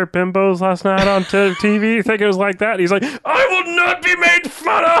vampire bimbos last night on TV. You think it was like that? And he's like, I will not be made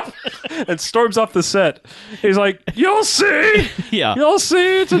fun of, and storms off the set. He's like, you'll see, Yeah. you'll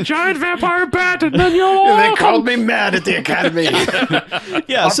see, it's a giant vampire bat, and then you'll. They called me mad at the Academy.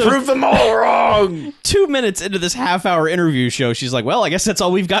 Yeah, I'll so prove them all wrong. 2 minutes into this half-hour interview show, she's like, well, I guess that's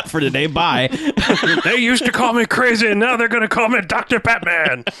all we've got for today. Bye. They used to call me crazy, and now they're going to call me Dr.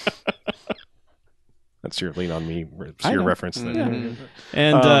 Batman. That's your lean on me. It's your know. reference. Then.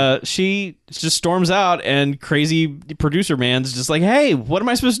 And she just storms out, and crazy producer man's just like, hey, what am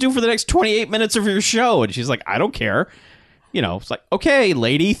I supposed to do for the next 28 minutes of your show? And she's like, I don't care. You know, it's like, okay,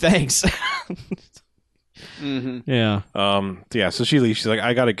 lady, thanks. Yeah. Yeah, so she leaves. She's like,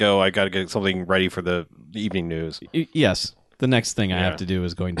 I got to go. I got to get something ready for the evening news. Yes. The next thing I Yeah. have to do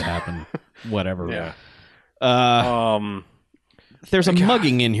is going to happen. Whatever. Yeah. There's a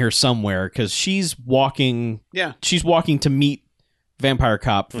mugging in here somewhere because she's walking. Yeah. She's walking to meet Vampire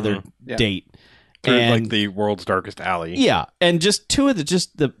Cop for their Yeah. date. Through And- like the world's darkest alley. Yeah, and just two of the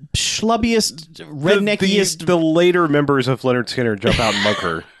schlubbiest, redneckiest. The later members of Leonard Skinner jump out and mug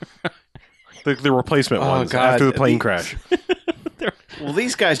her. The replacement Oh, ones God. after the plane crash. Well,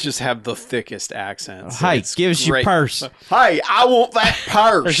 these guys just have the thickest accents. Hi, It's gives you great. purse. Hey, I want that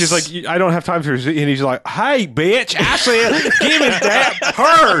purse. And she's like, I don't have time for this. And he's like, hey, bitch, I said, give me that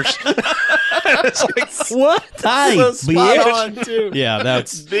purse. It's like, what? Hi, so spot bitch. on, too. Yeah,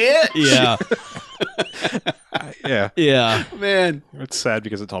 that's Bitch. yeah, Yeah. yeah, Man, It's sad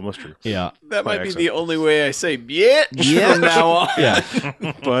because it's almost true. yeah, that My might be accent. the only way I say bitch Yeah. from now on. yeah.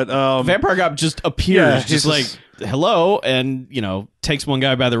 But, Vampire Cop just appears, Yeah, just he's like just- hello, and takes one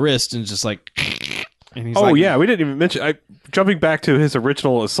guy by the wrist and just like, and he's oh, like, yeah, we didn't even mention. Jumping back to his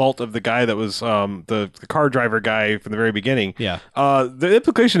original assault of the guy that was the car driver guy from the very beginning. Yeah. The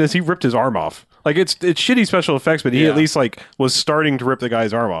implication is he ripped his arm off. Like it's shitty special effects, but he Yeah. at least like was starting to rip the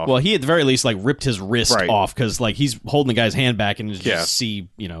guy's arm off. Well, he at the very least like ripped his wrist Right. off because like he's holding the guy's hand back and just Yeah. see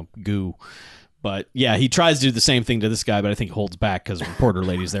goo. But yeah, he tries to do the same thing to this guy, but I think holds back because reporter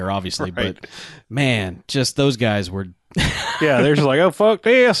lady's there, obviously. Right. But man, just those guys were Yeah, they're just like, oh fuck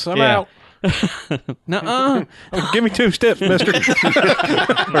this, I'm Yeah. out. nuh-uh. Oh, give me 2 steps, mister.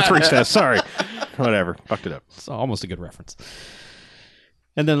 Or 3 steps, sorry. Whatever. Fucked it up. It's almost a good reference.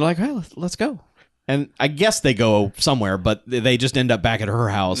 And then like, well, let's go. And I guess they go somewhere, but they just end up back at her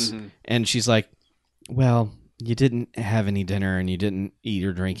house. And she's like, well, you didn't have any dinner and you didn't eat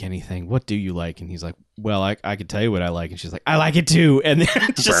or drink anything. What do you like? And he's like, well, I could tell you what I like. And she's like, I like it too. And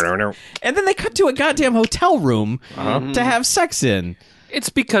then and then they cut to a goddamn hotel room to have sex in. It's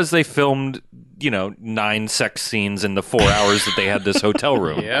because they filmed, 9 sex scenes in the 4 hours that they had this hotel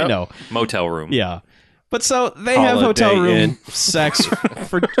room. Yep. I know. Motel room. Yeah. But so they have Holiday hotel room Inn. sex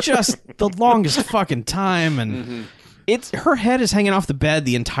for just the longest fucking time. And her head is hanging off the bed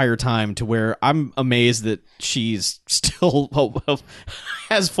the entire time to where I'm amazed that she's still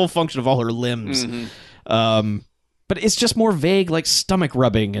has full function of all her limbs. But it's just more vague, like stomach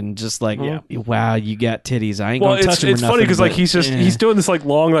rubbing and just like, wow, you got titties. I ain't Well, gonna touch them or it's nothing. funny because like but, he's doing this like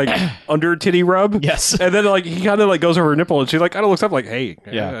long like under titty rub. Yes. And then like he kind of like goes over her nipple and she like kind of looks up like, hey,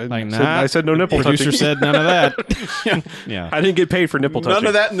 Yeah, like, I said no nipple Producer touching. said none of that. Yeah, I didn't get paid for nipple touching. None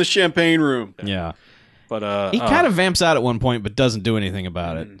of that in the champagne room. yeah. But He kind of vamps out at one point, but doesn't do anything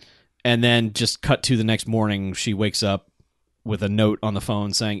about it. And then just cut to the next morning. She wakes up with a note on the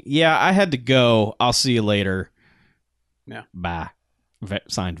phone saying, "Yeah, I had to go. I'll see you later." Yeah. Bye.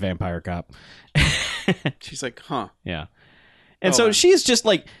 Signed, Vampire Cop. She's like, huh. Yeah. And Oh, so wow. she's just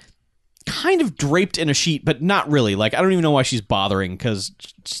like kind of draped in a sheet, but not really. Like, I don't even know why she's bothering because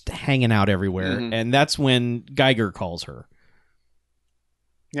just hanging out everywhere. And that's when Geiger calls her.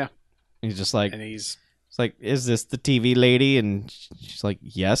 Yeah. He's just like, And he's it's like, is this the TV lady? And she's like,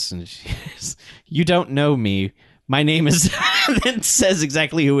 yes. And she's, you don't know me. My name is, and then says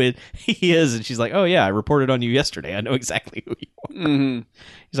exactly who he is. And she's like, oh, yeah, I reported on you yesterday. I know exactly who you are.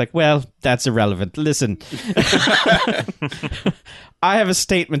 He's like, well, that's irrelevant. Listen, I have a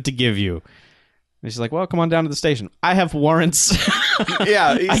statement to give you. And she's like, well, come on down to the station. I have warrants.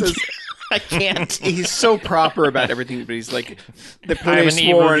 yeah, he says I can't. he's so proper about everything, but he's like the I'm an police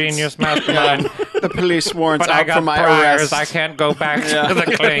evil warrants. genius mastermind, The police warrants but I out for got my priors. arrest. I can't go back to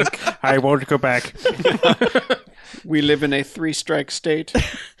the clink. I won't go back. We live in a 3-strike state.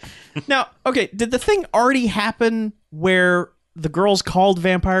 Now, okay, did the thing already happen where the girls called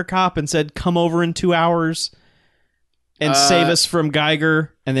Vampire Cop and said, come over in 2 hours and save us from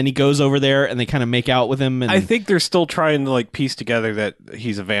Geiger? And then he goes over there and they kind of make out with him. And I think they're still trying to like piece together that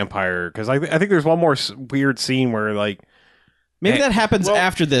he's a vampire because I think there's one more weird scene where like Maybe that happens Well,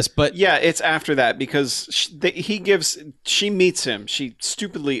 after this, but Yeah, it's after that because she meets him. She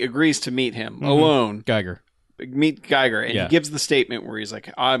stupidly agrees to meet him alone. Geiger. Meet Geiger, and Yeah. he gives the statement where he's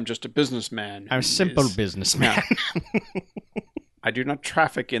like, "I'm just a businessman. I'm a who simple is- businessman. I do not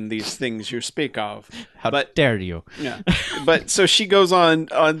traffic in these things you speak of." How But dare you? yeah, but so she goes on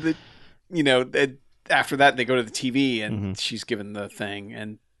the, after that they go to the TV and she's given the thing,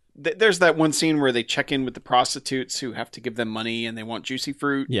 and there's that one scene where they check in with the prostitutes who have to give them money and they want juicy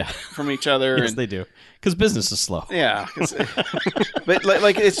fruit Yeah. from each other. Yes, and they do. Because business is slow. yeah, but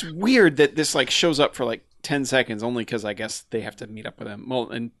like it's weird that this like shows up for like 10 seconds only because I guess they have to meet up with him. Well,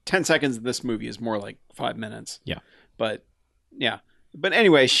 and 10 seconds in this movie is more like 5 minutes. Yeah. But yeah. But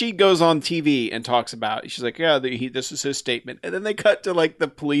anyway, she goes on TV and talks about. She's like, "Yeah, this is his statement," and then they cut to like the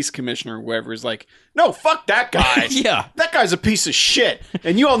police commissioner, or whoever is like, "No, fuck that guy. Yeah. That guy's a piece of shit,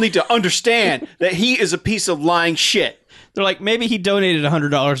 and you all need to understand that he is a piece of lying shit." They're like, maybe he donated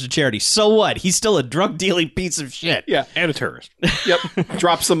 $100 to charity. So what? He's still a drug dealing piece of shit. Yeah. And a terrorist. Yep.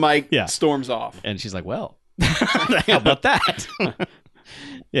 Drops the mic. Yeah. Storms off. And she's like, well, how about that?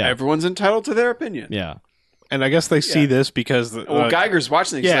 Yeah. Everyone's entitled to their opinion. Yeah. And I guess they see this because Well, Geiger's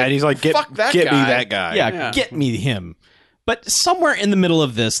watching it. and he's like, "Fuck that get guy." me that guy. Yeah, Yeah. get me him. But somewhere in the middle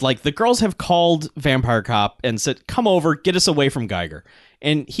of this, like the girls have called Vampire Cop and said, come over, get us away from Geiger.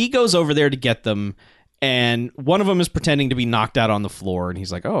 And he goes over there to get them. And one of them is pretending to be knocked out on the floor. And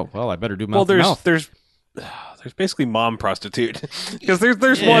he's like, oh, well, I better do mouth to mouth. there's basically mom prostitute because there's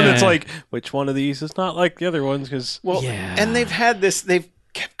one that's Yeah. like, which one of these is not like the other ones? Because Well, Yeah. and they've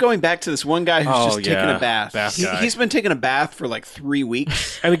kept going back to this one guy who's Oh, just taking yeah. a bath. Bath guy. He's been taking a bath for like 3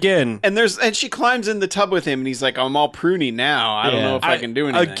 weeks. and again, And she climbs in the tub with him, and he's like, "I'm all pruny now. I don't Yeah. know if I can do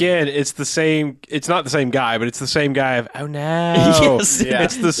anything." Again, it's the same. It's not the same guy, but it's the same guy. Of oh no, Yes. Yeah.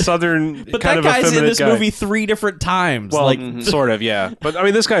 it's the southern But kind that of guy's in effeminate this guy. movie 3 different times. Well, like, sort of, yeah. But I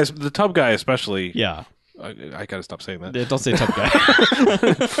mean, this guy's the tub guy, especially. yeah. I gotta stop saying that. Don't say tough guy.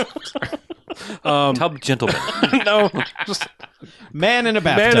 Tub gentleman. No, just Man in a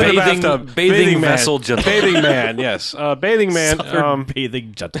man bathtub. in a Bathing- bathtub, bathing man. vessel gentleman. bathing man. Yes, bathing man. Southern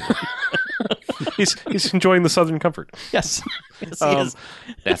bathing gentleman. He's enjoying the southern comfort. Yes. Yes, he is.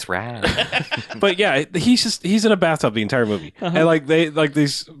 That's right. But yeah, he's in a bathtub the entire movie, and like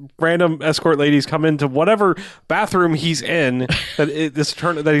these random escort ladies come into whatever bathroom he's in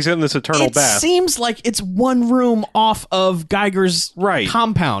that he's in this eternal It bath. seems like it's one room off of Geiger's Right.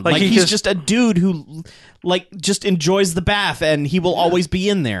 compound. Like, Like, he he's just- just a dude who like just enjoys the bath and he will always be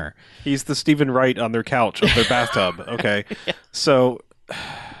in there. He's the Stephen Wright on their couch of their bathtub. Okay, so.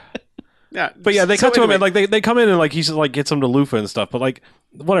 Yeah, But yeah, they so cut to him anyway, and like they come in and like he's like gets them to loofah and stuff. But like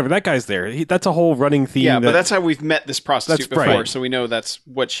whatever, that guy's there. That's a whole running theme. yeah, but that's how we've met this prostitute That's before, right. so we know that's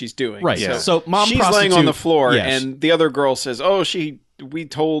what she's doing. Right. Yeah. So mom she's prostitute, laying on the floor, yes. and the other girl says, "Oh, we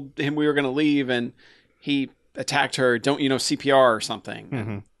told him we were going to leave, and he attacked her. Don't you know CPR or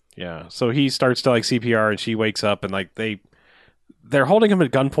something?" yeah. So he starts to like CPR and she wakes up and like they're holding him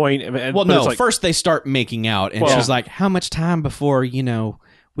at gunpoint. And, Well, but no, it's like, first they start making out and Well- she's like, "How much time before,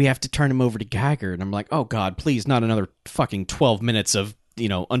 we have to turn him over to Geiger?" And I'm like, "Oh god, please not another fucking 12 minutes of,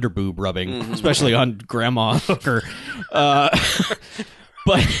 underboob rubbing, especially on Grandma Hooker."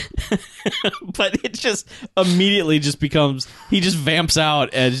 But it just immediately just becomes he just vamps out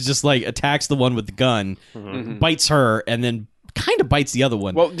and just like attacks the one with the gun, bites her, and then kind of bites the other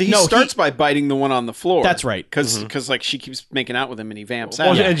one. Well, he No, starts by biting the one on the floor. That's right. Because like she keeps making out with him, and he vamps well,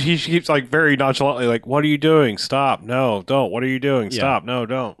 out. and she keeps like very nonchalantly like, "What are you doing? Stop! No, don't! What are you doing? Stop! No,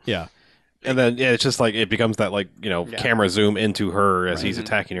 don't!" yeah. And then it's just like it becomes that like camera zoom into her as he's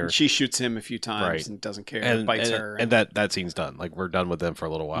attacking her. She shoots him a few times Right. and doesn't care. And bites her. and that scene's done. Like we're done with them for a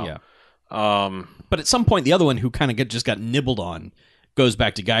little while. Yeah. But at some point, the other one who kind of just got nibbled on goes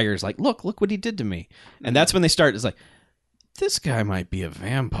back to Geiger's like, look what he did to me. And that's when they start, it's like, this guy might be a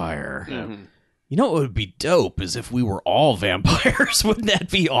vampire. You know what would be dope is if we were all vampires. Wouldn't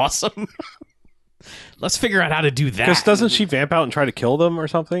that be awesome? Let's figure out how to do Because that. doesn't she vamp out and try to kill them or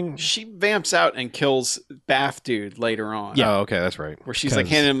something? She vamps out and kills Bath Dude later on. Oh, okay, that's right. Where she's like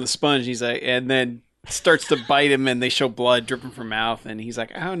 'Cause- handing him the sponge. He's like, and then starts to bite him, and they show blood dripping from mouth, and he's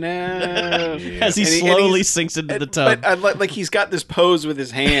like, "Oh no!" As he And slowly he's- sinks into the tub. But I like he's got this pose with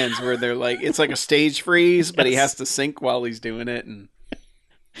his hands where they're like it's like a stage freeze, but he has to sink while he's doing it, and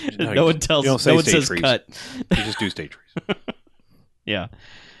no one tells. you don't say No one stage says freeze. cut. You just do stage freeze. Yeah.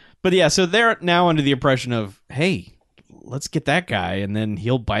 But yeah, so they're now under the impression of, hey, let's get that guy and then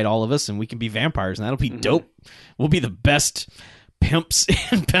he'll bite all of us and we can be vampires and that'll be dope. We'll be the best pimps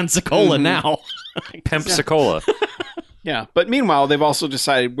in Pensacola now. Pempsicola. yeah. But meanwhile, they've also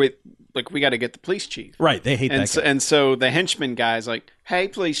decided like, we got to get the police chief. Right, they hate And that so, guy. and so the henchman guy's like, "Hey,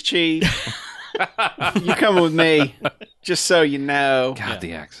 police chief, you coming with me? Just so you know." God,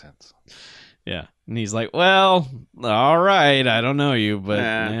 the accents. Yeah. And he's like, well, all right, I don't know you, but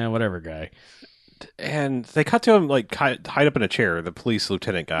Nah. whatever, guy. And they cut to him like tied up in a chair, the police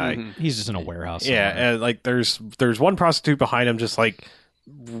lieutenant guy. Mhm. He's just in a warehouse. Yeah, somewhere. and like there's one prostitute behind him, just like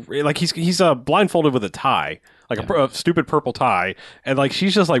he's blindfolded with a tie, like a stupid purple tie, and like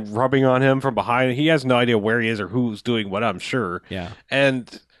she's just like rubbing on him from behind. He has no idea where he is or who's doing what, I'm sure. Yeah.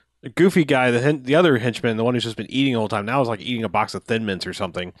 And the goofy guy, the other henchman, the one who's just been eating the whole time, now is like eating a box of Thin Mints or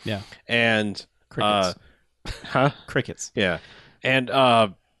something. Yeah. And Crickets. huh? Crickets. Yeah. And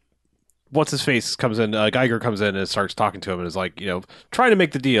what's his face comes in, Geiger comes in and starts talking to him and is like, trying to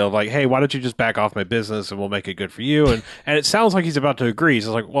make the deal of like, hey, why don't you just back off my business and we'll make it good for you? And it sounds like he's about to agree. He's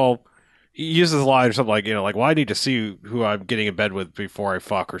like, well, he uses a line or something like, well, I need to see who I'm getting in bed with before I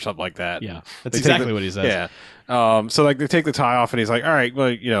fuck or something like that. Yeah. That's They take exactly what he says. Yeah. So like they take the tie off and he's like, all right, well,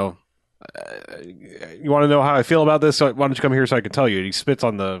 you want to know how I feel about this? So why don't you come here so I can tell you? And he spits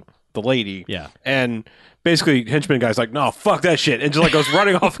on the lady. Yeah. And basically, henchman guy's like, no, fuck that shit, and just like goes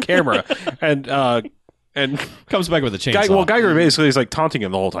running off camera, and Comes back with a chainsaw. Geiger basically is like taunting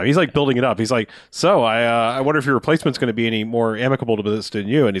him the whole time. He's like building it up. He's like, so I wonder if your replacement's going to be any more amicable to this than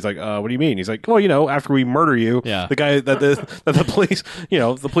you. And he's like, what do you mean? He's like, well, after we murder you, Yeah. the guy that the police,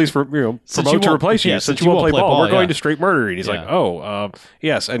 the police promote to won't- replace you yeah, since you won't play ball. We're going yeah. to straight murder. And he's like, Yeah. oh,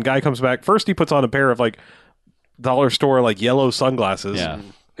 yes. And guy comes back first. He puts on a pair of like dollar store like yellow sunglasses. Yeah.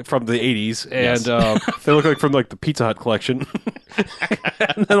 From the 80s, Yes. and they look like from like the Pizza Hut collection.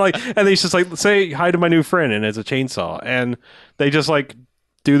 And then he's just like, say hi to my new friend, and it's a chainsaw. And they just like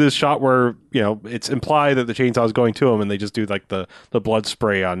do this shot where it's implied that the chainsaw is going to him, and they just do like the blood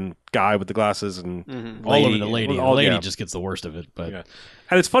spray on guy with the glasses and all over the lady. The lady yeah. just gets the worst of it. But Yeah.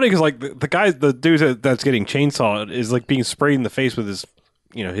 And it's funny because like the dude that's getting chainsawed is like being sprayed in the face with his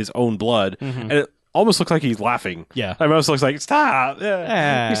his own blood, and it almost looks like he's laughing. Yeah. It almost looks like, stop,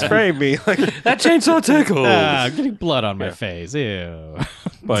 Ah. he sprayed me. Like, that chainsaw tickles. I'm getting blood on my face. Ew.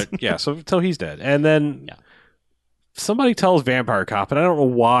 But yeah, so until he's dead, and then Yeah. somebody tells Vampire Cop, and I don't know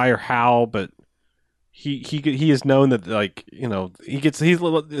why or how, but he is known that like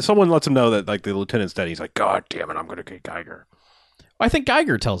someone lets him know that like the lieutenant's dead. He's like, God damn it, I'm gonna get Geiger. I think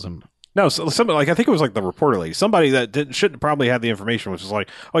Geiger tells him. No, somebody like I think it was like the reporter lady, somebody that shouldn't probably have the information, which was like,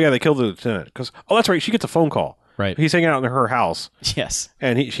 oh yeah, they killed the lieutenant because that's right, she gets a phone call. Right. He's hanging out in her house, Yes.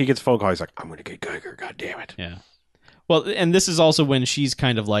 and she gets a phone call. He's like, I'm gonna get Geiger. God damn it. Yeah. Well, and this is also when she's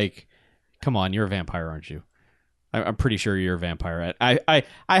kind of like, come on, you're a vampire, aren't you? I'm pretty sure you're a vampire. I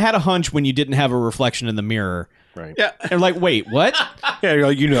had a hunch when you didn't have a reflection in the mirror. Right. Yeah. And like, wait, what? Yeah, you're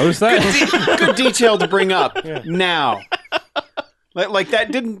like, you noticed that? Good detail to bring up now. Like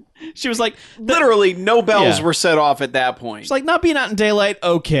that didn't She was like, literally no bells Yeah. were set off at that point. she's like, not being out in daylight,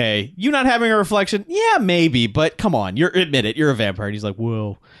 okay. You not having a reflection, yeah, maybe, but come on, admit it, you're a vampire. And he's like,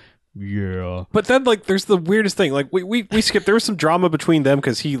 well, yeah. But then, like, there's the weirdest thing. Like, we skipped. There was some drama between them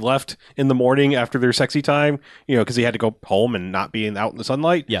because he left in the morning after their sexy time. Because he had to go home and not be out in the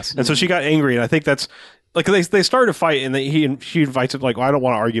sunlight. Yes. And so she got angry, and I think that's like they started a fight, and she invites him like, well, I don't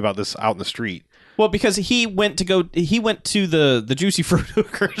want to argue about this out in the street. Well, because he went to the Juicy Fruit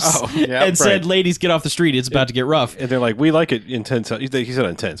hookers yeah, and said, right. ladies, get off the street. It's about to get rough. And they're like, we like it intense. He said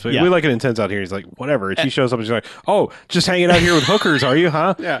intense, but Yeah. we like it intense out here. He's like, whatever. And she shows up and she's like, oh, just hanging out here with hookers, are you,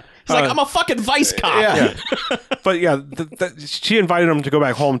 huh? yeah. He's like, I'm a fucking vice cop. Yeah. But yeah, she invited him to go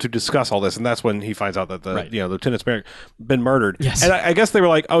back home to discuss all this, and that's when he finds out that the Right. lieutenant's been murdered. Yes. And I guess they were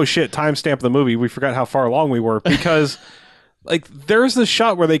like, oh shit, timestamp the movie. We forgot how far along we were because. Like there's this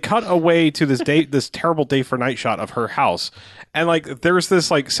shot where they cut away to this terrible day for night shot of her house, and like there's this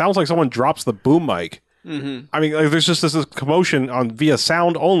like sounds like someone drops the boom mic. Mm-hmm. I mean, like, there's just this commotion on via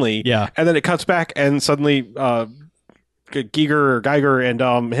sound only. Yeah. and then it cuts back, and suddenly Geiger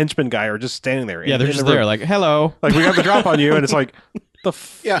and henchman guy are just standing there. Yeah, they're in just the room. there, like, hello. Like we got the drop on you, and it's like the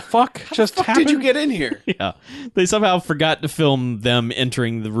Yeah. fuck just Fuck happened. did you get in here? Yeah. They somehow forgot to film them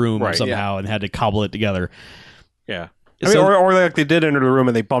entering the room Right, somehow and had to cobble it together. Yeah. I mean, So- or like they did enter the room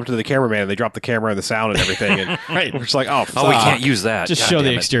and they bumped into the cameraman and they dropped the camera and the sound and everything, and Right. we're just like, oh, Oh, we fuck. can't use that. Just God show the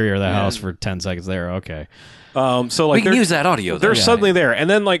damn it. exterior of the house for 10 seconds there. Okay. So like We can they're- use that audio. They're Though. suddenly there, and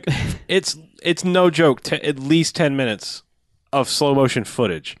then like it's no joke, at least 10 minutes of slow motion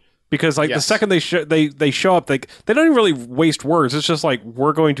footage. Because like the Yes. second they show up, they don't even really waste words. It's just like,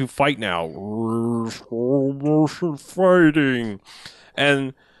 we're going to fight now. We're fighting,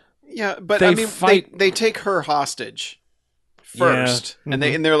 and Yeah, but They I mean, fight- they take her hostage first, Yeah.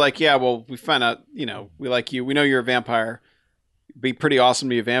 and they're like, yeah, well, we found out, we like you, we know you're a vampire. Be pretty awesome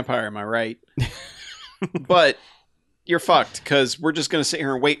to be a vampire, am I right? But you're fucked because we're just going to sit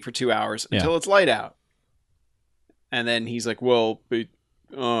here and wait for 2 hours until it's light out. And then he's like, well,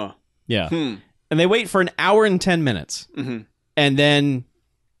 yeah. And they wait for an hour and 10 minutes. Mm-hmm. And then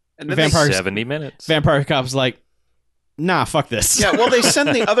Vampire 70 minutes. Vampire Cop's like, nah, fuck this. Yeah, well, they send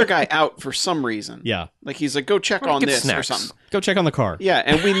the other guy out for some reason. Yeah. Like, he's like, go check on get this snacks. or something. Go check on the car. Yeah,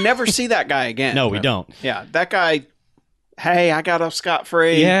 and we never see that guy again. No, we don't. Yeah, that guy, hey, I got off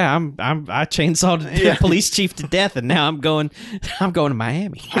scot-free. Yeah, I chainsawed the police chief to death, and now I'm going to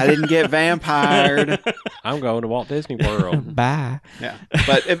Miami. I didn't get vampired. I'm going to Walt Disney World. Bye. Yeah,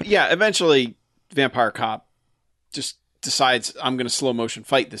 but eventually, Vampire Cop just decides I'm going to slow motion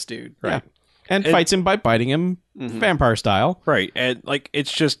fight this dude. Right. And fights him by biting him vampire style. Right. And like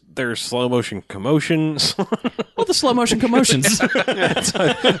it's just there's slow motion commotions. Well, the slow motion commotions.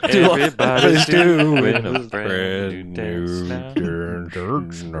 Everybody's doing a brand new dance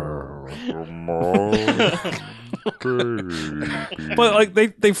But like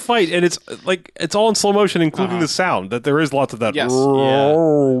they fight and it's like it's all in slow motion, including the sound. That there is lots of that. Yes.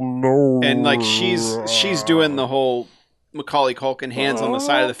 And like she's doing the whole Macaulay Culkin hands on the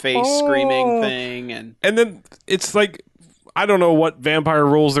side of the face screaming thing, and then it's like I don't know what vampire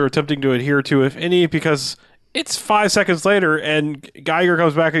rules they're attempting to adhere to, if any, because it's 5 seconds later and Geiger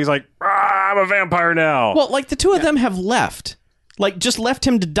comes back and he's like, I'm a vampire now. Well, like the two of them have left. Like just left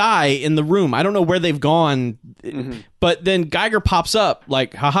him to die in the room. I don't know where they've gone. But then Geiger pops up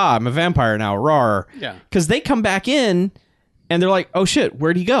like, haha, I'm a vampire now, rawr. Yeah. Because they come back in and they're like, oh shit,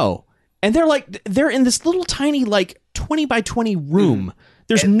 where'd he go? And they're in this little tiny like 20 by 20 room.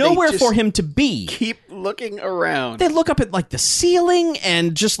 There's And nowhere they for him to be. keep looking around. They look up at like the ceiling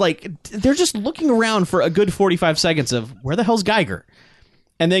and just like they're just looking around for a good 45 seconds of where the hell's Geiger?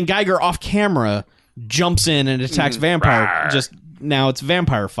 And then Geiger off camera jumps in and attacks Vampire. Just now it's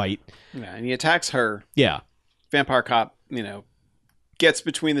vampire fight. Yeah, and he attacks her. Yeah. Vampire Cop, gets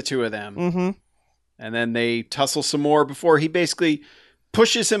between the two of them. Mm-hmm. And then they tussle some more before he basically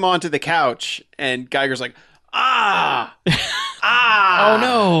pushes him onto the couch. And Geiger's like, ah! Oh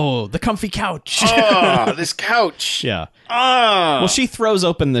no, the comfy couch. Oh, this couch. Yeah. Ah! Well, she throws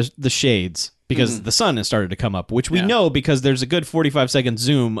open the shades because the sun has started to come up, which we know because there's a good 45-second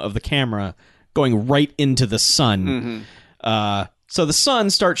zoom of the camera going right into the sun. So the sun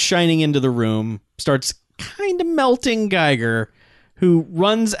starts shining into the room, starts kind of melting Geiger, who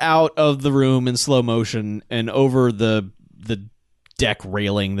runs out of the room in slow motion and over the deck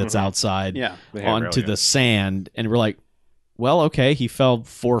railing that's outside onto the sand. And we're like, well, okay, he fell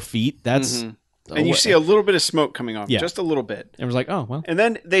 4 feet. That's... And you see a little bit of smoke coming off, Yeah. just a little bit. And we're like, oh, well. And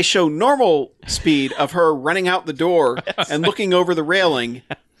then they show normal speed of her running out the door and looking over the railing.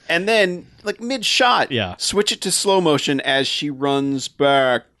 And then, like mid-shot, switch it to slow motion as she runs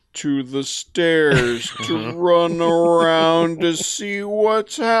back to the stairs to run around to see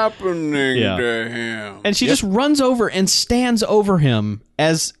what's happening to him. And she just runs over and stands over him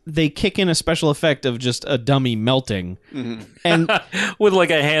as they kick in a special effect of just a dummy melting. And with like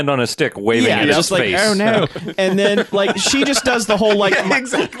a hand on a stick waving at his just like, face. oh no. And then like she just does the whole like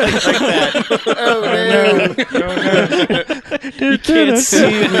Exactly like that. Oh, no. you can't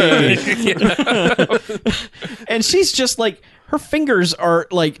see me. And she's just like her fingers are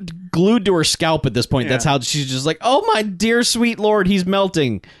like glued to her scalp at this point. That's how she's just like, oh my dear sweet lord, he's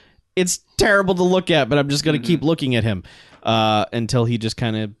melting. It's terrible to look at, but I'm just going to keep looking at him until he just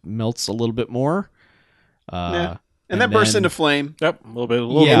kind of melts a little bit more. And then bursts into flame. Yep, a little bit.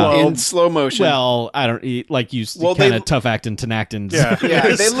 In slow motion. Well, I don't like you. Well, kind they- of tough acting, Tenactin. Yeah.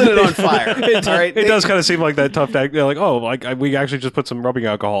 Yeah, they lit it on fire. All right, It does kind of seem like that tough act. They're like, oh, like we actually just put some rubbing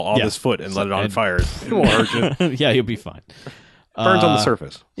alcohol on this foot and let it on fire. It won't hurt you. Yeah, you'll be fine. Burns on the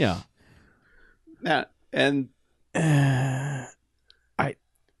surface. Yeah. Yeah, and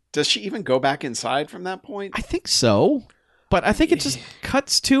does she even go back inside from that point? I think so, but I think it just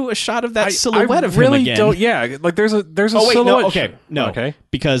cuts to a shot of that silhouette I of really him again. don't. Yeah, like there's a Oh wait, silhouette. no, okay, no, okay,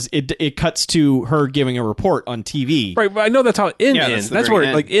 because it cuts to her giving a report on TV. right. But I know that's how it ends. the That's very where it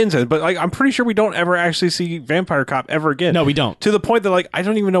end. like ends. But like, I'm pretty sure we don't ever actually see Vampire Cop ever again. No, we don't. To the point that like I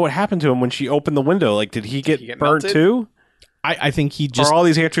don't even know what happened to him when she opened the window. Like, did he get get burnt melted? too? I think he just Are all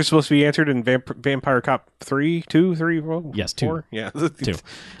these answers supposed to be answered in Vampire Cop 3, 2, 3? Well, Yes, 2. 4? Yeah, 2.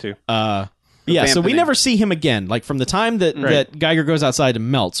 2. Yeah, so we Vamping. never see him again. Like from the time that Geiger goes outside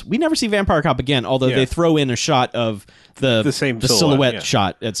and melts, we never see Vampire Cop again. Although they throw in a shot of the same silhouette silhouette,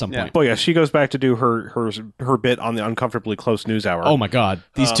 shot at some point. But yeah, she goes back to do her bit on the uncomfortably close news hour. Oh my god,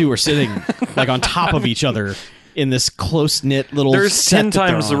 these two are sitting like on top of each other in this close knit little. There's set 10 that they're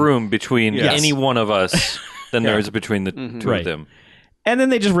times the on. room between Yes. any one of us than there Yeah. is between the two Right. of them. And then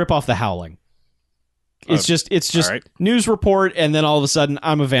they just rip off The Howling. It's just all right. news report, and then all of a sudden,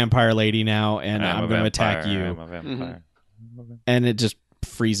 I'm a vampire lady now, and I'm going to attack you. I'm a vampire. And it just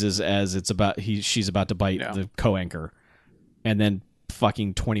freezes as she's about to bite Yeah. the co-anchor, and then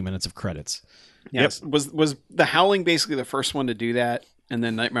fucking 20 minutes of credits. Yes. Was The Howling basically the first one to do that? And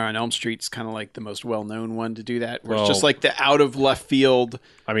then Nightmare on Elm Street's kind of like the most well-known one to do that, where it's just Well- like the out of left field.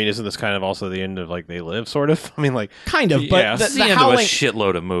 I mean, isn't this kind of also the end of like They Live, sort of? I mean, like, Kind of, but yeah, the, it's the the end Howling, of a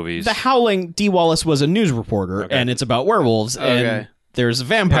shitload of movies. The Howling, D. Wallace was a news reporter, Okay. and it's about werewolves, and Okay. there's a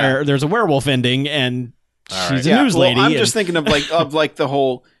vampire, there's a werewolf ending, and All she's right. a news well, lady. I'm and- just thinking of like the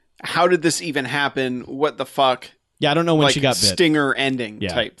whole, how did this even happen? What the fuck? yeah, I don't know when Like she got bit. stinger ending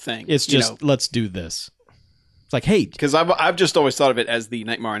Yeah. type thing. It's just, let's do this. It's like, hey, because I've just always thought of it as the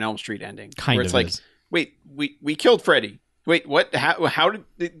Nightmare on Elm Street ending, Kind where it's of like, is. wait, we killed Freddy. Wait, what? How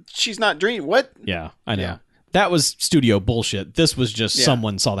did she's not dreaming? What? yeah, I know. Yeah. That was studio bullshit. This was just Yeah.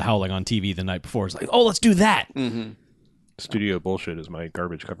 someone saw The Howling on TV the night before. It's like, oh, let's do that. Mm-hmm. Studio Bullshit is my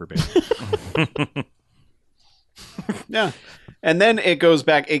garbage cover band. Yeah, and then it goes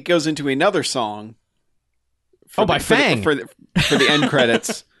back. It goes into another song. By Fang. for the end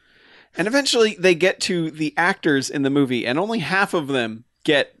credits, and eventually they get to the actors in the movie, and only half of them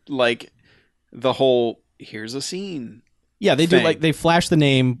get like the whole. Here's a scene. Yeah, they do Thing. like they flash the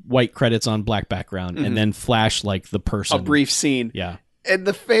name, white credits on black background, Mhm. and then flash like the person. A brief scene. Yeah. And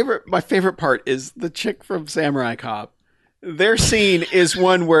my favorite part is the chick from Samurai Cop. Their scene is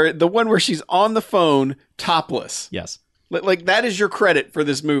one where she's on the phone topless. Yes. Like that is your credit for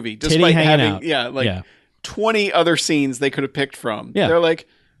this movie, Titty despite hanging having out. Yeah. 20 other scenes they could have picked from. Yeah. They're like,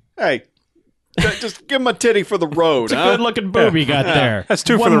 hey, just give him a titty for the road. It's a huh? good looking boob you got there. That's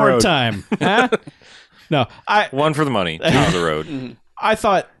two for One the more road. time. Huh? No, One for the money, two for the road. I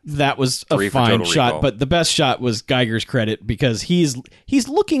thought that was a Three for fine Total shot, Recall. but the best shot was Geiger's credit because he's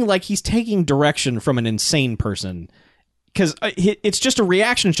looking like he's taking direction from an insane person. Because it's just a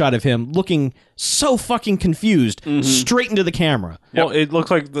reaction shot of him looking so fucking confused, straight into the camera. Well, it looks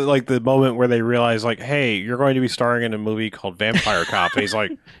like the moment where they realize, like, hey, you're going to be starring in a movie called Vampire Cop. And he's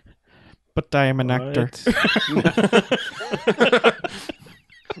like, But I am an actor.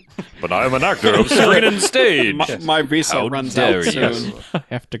 but I'm an actor of screen and stage. My visa How runs dare out you. soon. I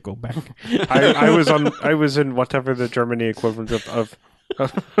have to go back. I was in whatever the Germany equivalent of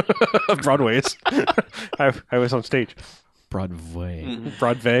Broadway is. I was on stage. Broadway.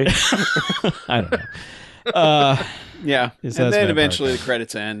 Broadway. I don't know. Yeah. Is And that then Vampire eventually Cop? the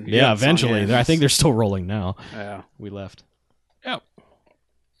credits end. Yeah, The song eventually. ends. I think they're still rolling now. Yeah. We left. Yep.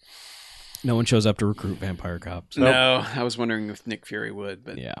 No one shows up to recruit Vampire Cops. No, I was wondering if Nick Fury would,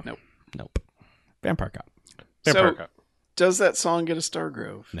 but Yeah. nope. Nope. Vampire Cop. Vampire So- Cop. Does that song get a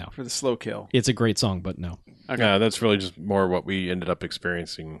Stargrove? No. For the slow kill. It's a great song, but no. Okay. Yeah, that's really just more what we ended up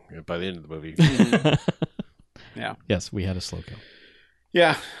experiencing by the end of the movie. Yeah. Yes, we had a slow kill.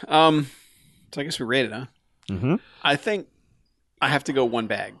 Yeah. So I guess we rated, huh? Mm-hmm. I think I have to go one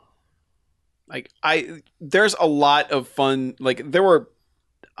bag. Like there's a lot of fun. Like there were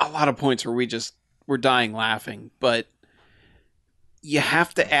a lot of points where we're dying laughing, but you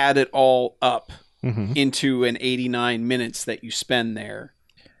have to add it all up Mm-hmm. into an 89 minutes that you spend there.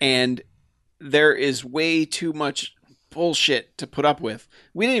 And there is way too much bullshit to put up with.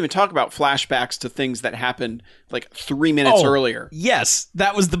 We didn't even talk about flashbacks to things that happened like 3 minutes Oh. earlier. Yes,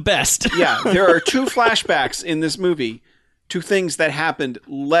 that was the best. Yeah, there are 2 flashbacks in this movie to things that happened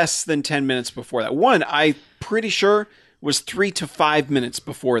less than 10 minutes before that. One, I'm pretty sure, was 3 to 5 minutes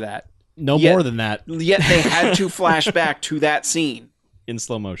before that. No Yet- more than that Yet they had to flash back to that scene. in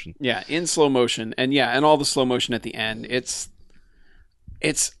slow motion. Yeah, in slow motion, and all the slow motion at the end. It's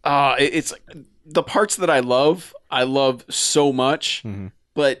the parts that I love so much, Mhm.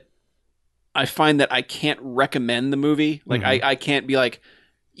 but I find that I can't recommend the movie. Like I can't be like,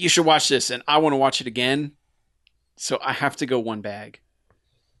 you should watch this, and I want to watch it again. So I have to go one bag.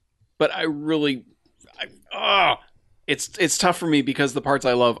 But it's tough for me because the parts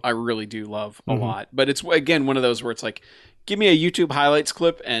I love, I really do love a lot. But it's again one of those where it's like, give me a YouTube highlights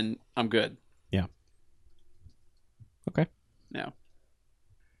clip and I'm good. Yeah. Okay. Yeah.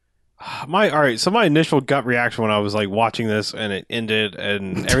 All right. So my initial gut reaction when I was like watching this and it ended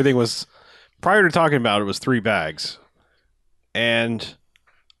and everything was prior to talking about it was 3 bags, and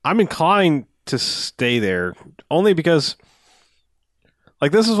I'm inclined to stay there only because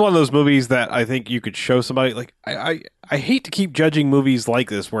like this is one of those movies that I think you could show somebody. Like I hate to keep judging movies like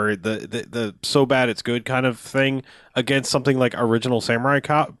this where the so bad it's good kind of thing against something like original Samurai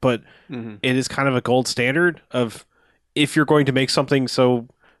Cop, but Mm-hmm. it is kind of a gold standard of if you're going to make something so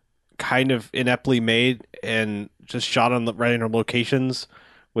kind of ineptly made and just shot on the random locations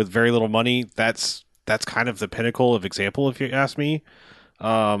with very little money, that's kind of the pinnacle of example, if you ask me.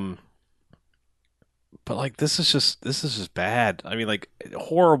 But like this is just bad. I mean, like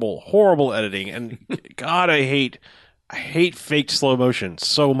horrible editing, and God, I hate faked slow motion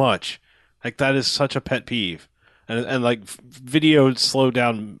so much. Like that is such a pet peeve, and like video slowed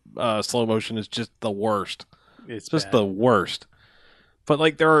down slow motion is just the worst. It's just bad. the worst. But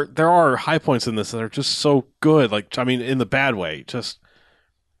like there are high points in this that are just so good. Like I mean, in the bad way, just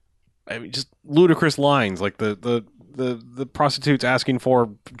ludicrous lines like the prostitutes asking for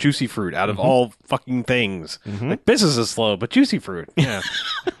juicy fruit out of all fucking things. Like business is slow, but juicy fruit. Yeah.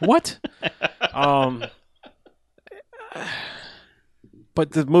 What?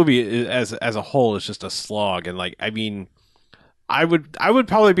 But the movie as a whole is just a slog, and like I mean, I would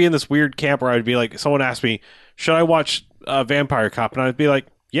probably be in this weird camp where I'd be like, someone asked me, should I watch Vampire Cop, and I'd be like,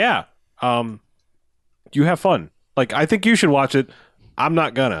 yeah, you have fun. Like I think you should watch it. I'm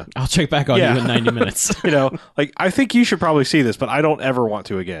not gonna. I'll check back on you in 90 minutes. You know, like I think you should probably see this, but I don't ever want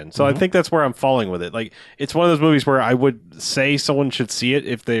to again. So I think that's where I'm falling with it. Like it's one of those movies where I would say someone should see it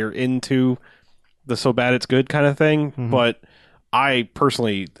if they're into the so bad it's good kind of thing. But I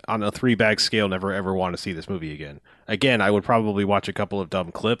personally, on a 3-bag scale, never ever want to see this movie again. Again, I would probably watch a couple of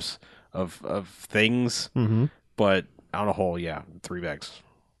dumb clips of things, but on a whole, yeah, 3 bags.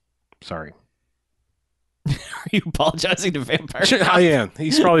 Sorry. Are you apologizing to Vampire Cop? I am.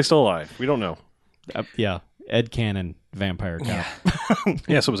 He's probably still alive. We don't know. Yeah. Ed Cannon, Vampire Cop.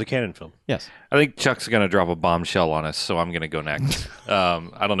 Yeah, so it was a canon film. Yes. I think Chuck's going to drop a bombshell on us, so I'm going to go next.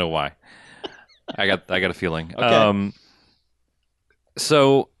 I don't know why. I got a feeling. Okay.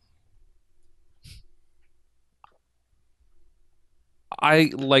 So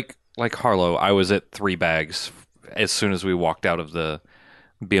I like Harlow, I was at 3 bags as soon as we walked out of the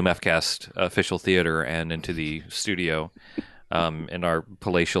BMF Cast official theater and into the studio in our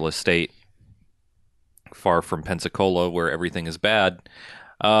palatial estate far from Pensacola where everything is bad.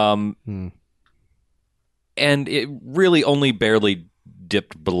 And it really only barely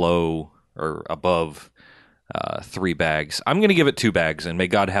dipped below or above 3 bags. I'm going to give it 2 bags, and may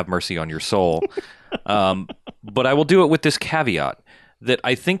God have mercy on your soul. But I will do it with this caveat that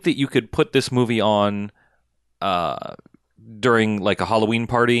I think that you could put this movie on during like a Halloween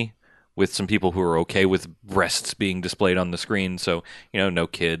party with some people who are okay with breasts being displayed on the screen. So, you know, no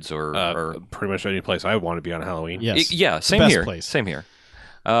kids or pretty much any place I would want to be on Halloween. Yes. yeah, same best here. place. Same here.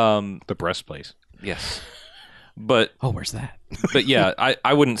 The breast place. Yes. But Oh, where's that? but yeah,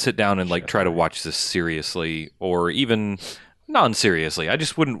 I wouldn't sit down and like try to watch this seriously or even non-seriously. I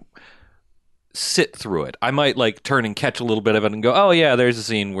just wouldn't sit through it. I might like turn and catch a little bit of it and go, oh yeah, there's a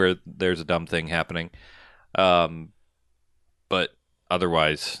scene where there's a dumb thing happening. But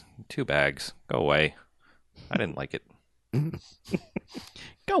otherwise, 2 bags. Go away. I didn't like it.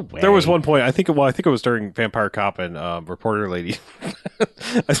 Go away. There was one point. I think it was during Vampire Cop and Reporter Lady.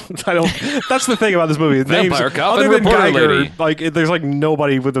 I don't. That's the thing about this movie. Vampire Cop other and than Reporter Geiger, Lady. like there's like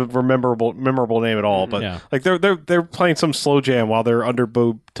nobody with a memorable name at all. But Yeah. like they're playing some slow jam while they're under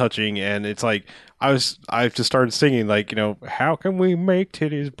boob touching, and it's like I just started singing like, you know, how can we make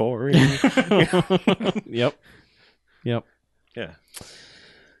titties boring? Yep. Yeah.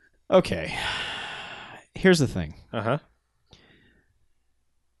 Okay. Here's the thing. Uh-huh.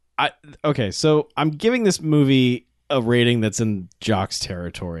 Okay, so I'm giving this movie a rating that's in Jock's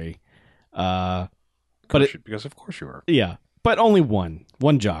territory. But Because of course you are. yeah, but only one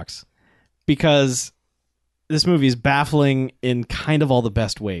Jock's, because this movie is baffling in kind of all the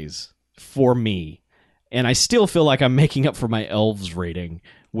best ways for me, and I still feel like I'm making up for my Elves rating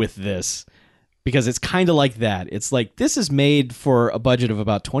with this, because it's kind of like that. It's like this is made for a budget of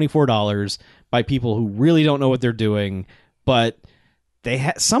about $24 by people who really don't know what they're doing, but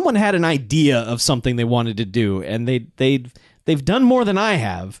someone had an idea of something they wanted to do, and they've done more than I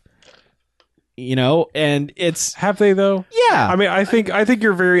have, you know. And it's Have they though? yeah. I mean, I think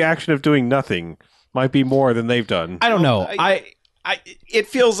your very action of doing nothing might be more than they've done. I don't know. It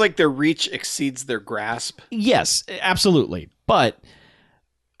feels like their reach exceeds their grasp. Yes, absolutely. But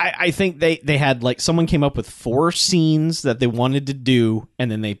I think they had like someone came up with 4 scenes that they wanted to do, and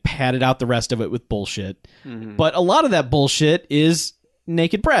then they padded out the rest of it with bullshit. But a lot of that bullshit is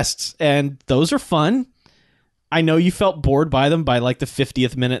naked breasts, and those are fun. I know you felt bored by them by like the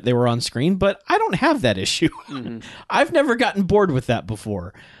 50th minute they were on screen, but I don't have that issue. I've never gotten bored with that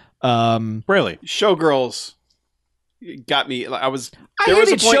before. Really? Showgirls got me. There was a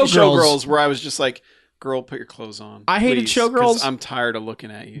hated point in Showgirls. Showgirls where I was just like, "Girl, put your clothes on." I hated please, 'cause Showgirls. I'm tired of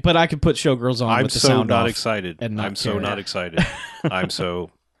looking at you. But I could put Showgirls on I'm with the so sound not off. excited. and not I'm so care. not excited. I'm so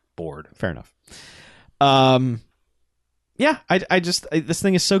bored. Fair enough. Yeah, this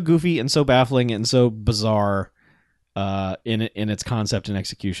thing is so goofy and so baffling and so bizarre in its concept and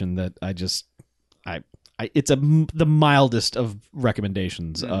execution that it's the mildest of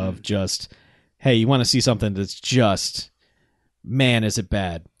recommendations of just, hey, you want to see something that's just, man, is it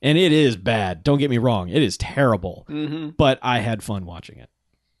bad? And it is bad. Don't get me wrong. It is terrible. But I had fun watching it.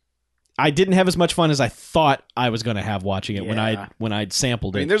 I didn't have as much fun as I thought I was going to have watching it when I'd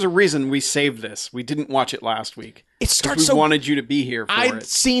sampled it. I mean, there's a reason we saved this. We didn't watch it last week. It starts we so... wanted you to be here for I'd it.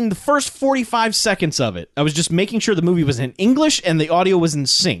 seen the first 45 seconds of it. I was just making sure the movie was in English and the audio was in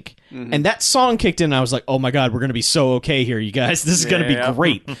sync. And that song kicked in and I was like, oh my God, we're going to be so okay here, you guys. This is going to be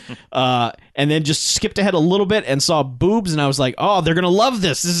great. And then just skipped ahead a little bit and saw boobs and I was like, oh, they're going to love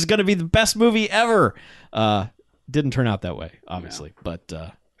this. This is going to be the best movie ever. Didn't turn out that way, obviously. No. But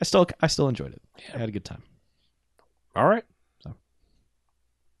I still enjoyed it. I had a good time. All right. So,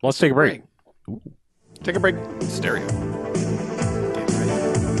 let's take a break. Take a break. Stereo.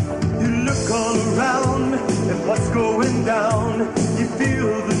 You look all around at what's going down. You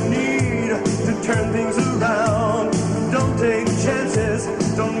feel the need to turn things around. Don't take chances.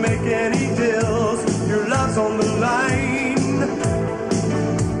 Don't make any deals. Your life's on the line.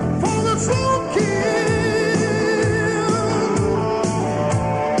 For the true kill.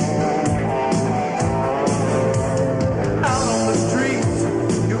 Out on the streets,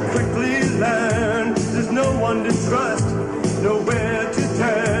 you quickly learn there's no one to trust, nowhere to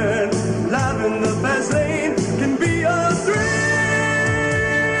turn. Life in the fast lane can be a thrill.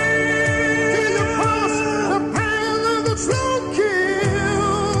 To the past, the pain of the slow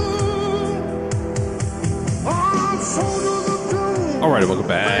kill. On shoulder the doom. All right, welcome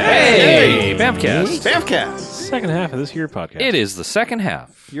back. Hey, Bamcast. Bamcast. Second half of this here podcast. It is the second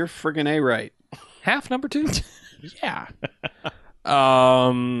half. You're friggin' A right. Half number 2. Yeah.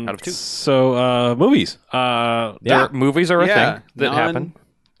 Out of 2. So, movies. Movies are a thing that happen.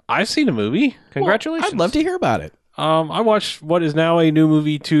 I've seen a movie. Congratulations. I'd love to hear about it. I watched what is now a new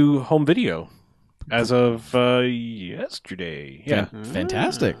movie to home video as of yesterday. Yeah.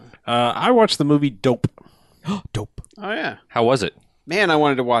 Fantastic. I watched the movie Dope. Dope. Oh, yeah. How was it? Man, I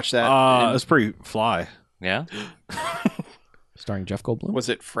wanted to watch that. It was pretty fly. Yeah? Starring Jeff Goldblum. Was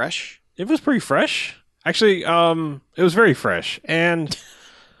it fresh? It was pretty fresh. Actually, it was very fresh, and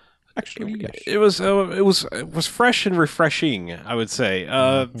Actually, it was fresh and refreshing, I would say,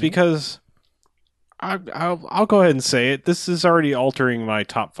 because I'll go ahead and say it. This is already altering my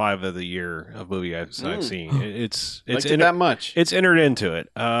top 5 of the year of movie I've seen. It's that much. It's entered into it.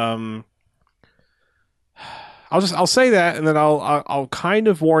 I'll say that, and then I'll kind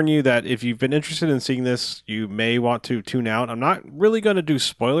of warn you that if you've been interested in seeing this, you may want to tune out. I'm not really going to do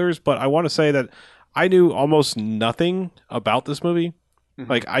spoilers, but I want to say that I knew almost nothing about this movie.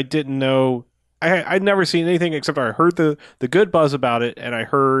 Like, I didn't know. I'd never seen anything except I heard the good buzz about it, and I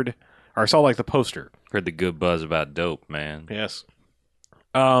saw like the poster. Heard the good buzz about Dope, man. Yes.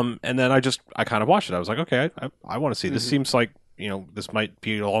 And then I kind of watched it. I was like, okay, I want to see. This seems like, this might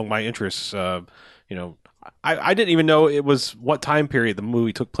be along my interests. I didn't even know it was what time period the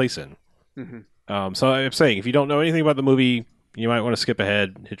movie took place in. So I'm saying, if you don't know anything about the movie, you might want to skip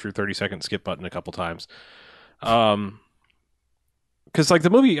ahead, hit your 30-second skip button a couple times. Because like the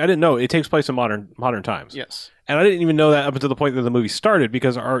movie, I didn't know it takes place in modern times. Yes. And I didn't even know that up until the point that the movie started,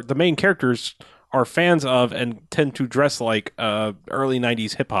 because the main characters are fans of and tend to dress like early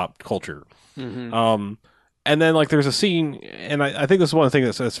 90s hip-hop culture. And then like there's a scene, and I think this is one of the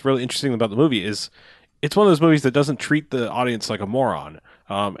things that's really interesting about the movie is it's one of those movies that doesn't treat the audience like a moron.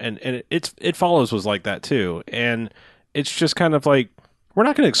 And It Follows was like that too. And it's just kind of like, we're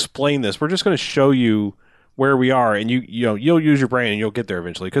not going to explain this. We're just going to show you where we are, and you'll use your brain and you'll get there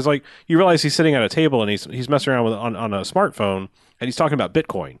eventually. Because like you realize he's sitting at a table and he's messing around with on a smartphone and he's talking about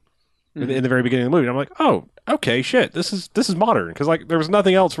Bitcoin in the very beginning of the movie. And I'm like, oh, okay, shit, this is modern, because like there was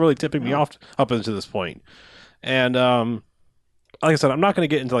nothing else really tipping me off up until this point. And like I said, I'm not going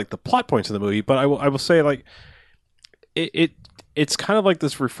to get into like the plot points of the movie, but I will say like it's kind of like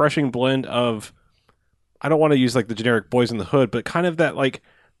this refreshing blend of, I don't want to use like the generic Boys in the Hood, but kind of that like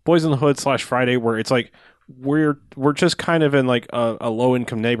Boys in the Hood / Friday, where it's like we're just kind of in like a low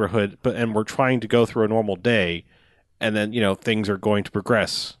income neighborhood, and we're trying to go through a normal day, and then things are going to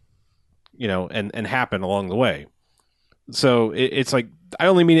progress, and happen along the way. So it's like, I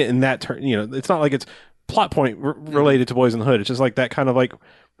only mean it in that term. It's not like it's plot point related to Boys in the Hood. It's just like that kind of like,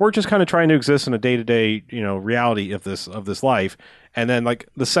 we're just kind of trying to exist in a day-to-day, reality of this life. And then like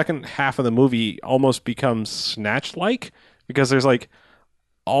the second half of the movie almost becomes Snatch-like, because there's like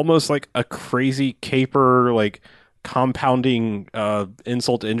almost like a crazy caper, like compounding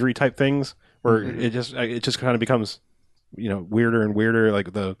insult to injury type things where it just kind of becomes weirder and weirder,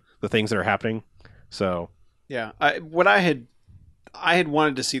 like the things that are happening. So Yeah, I had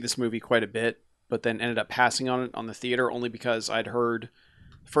wanted to see this movie quite a bit, but then ended up passing on it on the theater only because I'd heard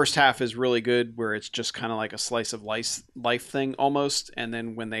the first half is really good, where it's just kind of like a slice of life thing almost, and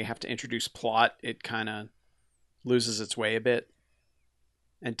then when they have to introduce plot, it kind of loses its way a bit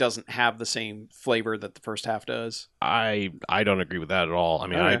and doesn't have the same flavor that the first half does. I don't agree with that at all. I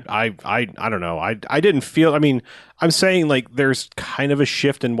mean, Okay. I don't know. I didn't feel. I mean, I'm saying like there's kind of a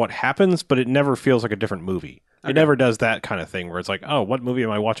shift in what happens, but it never feels like a different movie. Okay. It never does that kind of thing where it's like, oh, what movie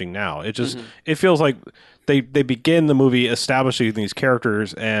am I watching now? It just Mhm. it feels like they begin the movie establishing these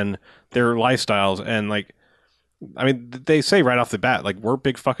characters and their lifestyles, and like, I mean, they say right off the bat, like, we're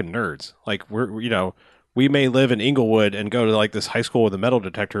big fucking nerds. Like, we may live in Inglewood and go to like this high school with a metal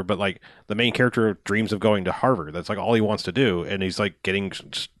detector, but like the main character dreams of going to Harvard. That's like all he wants to do. And he's like getting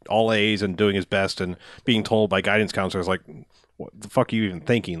just all A's and doing his best and being told by guidance counselors, like, what the fuck are you even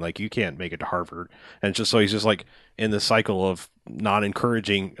thinking? Like, you can't make it to Harvard. And it's just, so he's just like in this cycle of not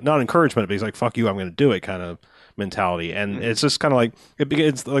encouragement, but he's like, fuck you, I'm going to do it kind of mentality. And it's just kind of like,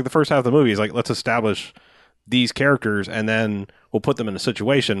 it's like the first half of the movie is like, let's establish these characters and then we'll put them in a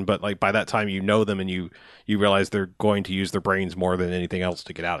situation, but like by that time you know them and you realize they're going to use their brains more than anything else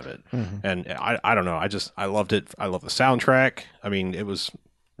to get out of it. And I don't know, I loved it. I love the soundtrack. I mean, it was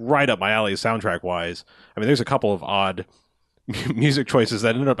right up my alley soundtrack wise. I mean, there's a couple of odd music choices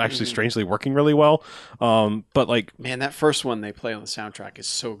that ended up actually strangely working really well, but like, Man, that first one they play on the soundtrack is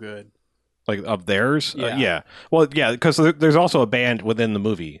so good. like of theirs. Yeah. Yeah. Well, yeah, because there's also a band within the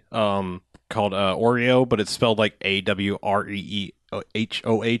movie called Oreo, but it's spelled like AWREEHOH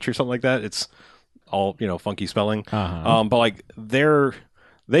or something like that. It's all, funky spelling. Uh-huh. But like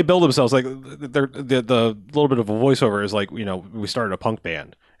they build themselves like the little bit of a voiceover is like, we started a punk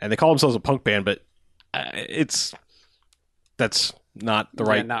band and they call themselves a punk band, but that's not the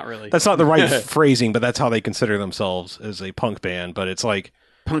right. Yeah, not really. That's not the right phrasing, but that's how they consider themselves as a punk band. But it's like,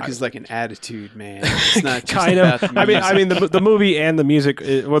 Punk is like an attitude, man. It's not just kind about of. the I mean, music. the movie and the music.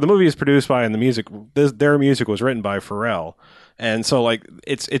 The movie is produced by, and the music, their music was written by Pharrell, and so like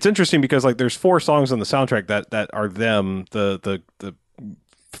it's interesting because like there's 4 songs on the soundtrack that are them, the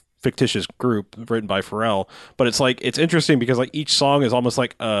fictitious group written by Pharrell, but it's like it's interesting because like each song is almost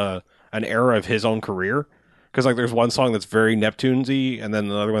like an era of his own career. Because like there's one song that's very Neptunes-y, and then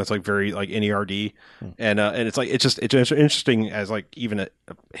another one that's like very like NERD, and it's like it's interesting as like even a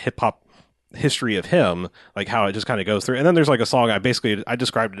hip hop history of him, like how it just kind of goes through. And then there's like a song I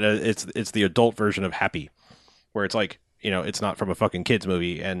described it as it's the adult version of Happy, where it's like it's not from a fucking kids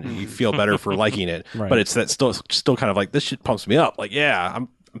movie, and you feel better for liking it, Right. but it's that still kind of like this shit pumps me up, like yeah, I'm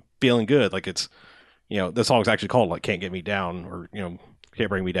feeling good, like it's the song's actually called like Can't Get Me Down or Can't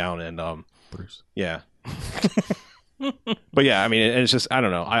Bring Me Down, and Bruce. yeah. But yeah, I mean, it's just I don't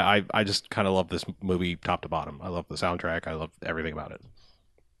know. I just kind of love this movie top to bottom. I love the soundtrack. I love everything about it.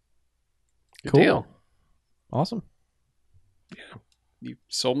 Good Cool. deal. Awesome. You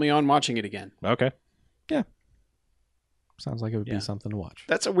sold me on watching it again. Okay. Sounds like it would Yeah. be something to watch.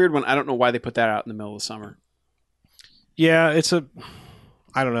 That's a weird one. I don't know why they put that out in the middle of the summer. Yeah,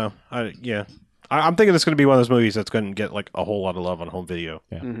 I don't know. I'm thinking it's going to be one of those movies that's going to get like a whole lot of love on home video,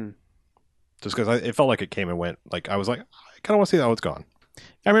 Yeah. Mm-hmm. just because it felt like it came and went. Like I was like, I kind of want to see how it's gone.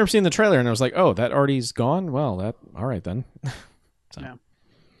 I remember seeing the trailer and I was like, "Oh, that already's gone." Well, all right then. Yeah.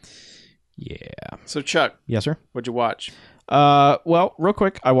 Yeah. So Chuck, Yes, sir. what'd you watch? Well, real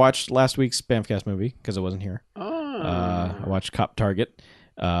quick, I watched last week's Spamcast movie because it wasn't here. Oh, I watched Cop Target.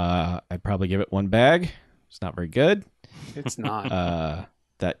 I'd probably give it 1 bag. It's not very good. it's not.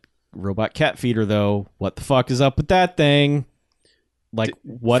 That robot cat feeder, though, what the fuck is up with that thing? Like,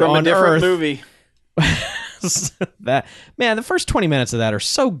 what From a on different earth? movie. That man, the first 20 minutes of that are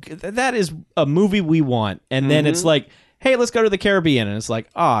so good. That is a movie we want, and then it's like, hey, let's go to the Caribbean, and it's like,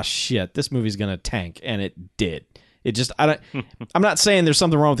 oh shit, this movie's gonna tank, and it did. It just, I'm not saying there's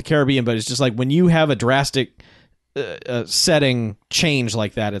something wrong with the Caribbean, but it's just like when you have a drastic setting change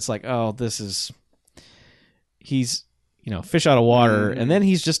like that, it's like, oh, he's fish out of water, and then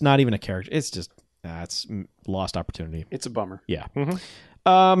he's just not even a character. It's just it's lost opportunity. It's a bummer. Yeah.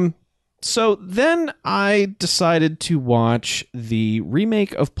 Mm-hmm. So then I decided to watch the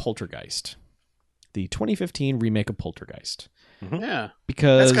remake of Poltergeist, the 2015 remake of Poltergeist, Yeah.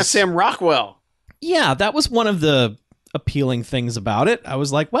 because That's got Sam Rockwell. yeah, that was one of the appealing things about it. I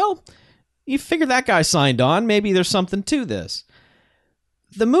was like, well, you figure that guy signed on, maybe there's something to this.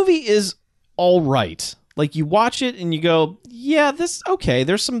 The movie is all right. Like you watch it and you go, yeah, this okay.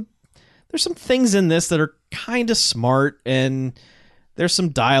 There's some things in this that are kind of smart, and there's some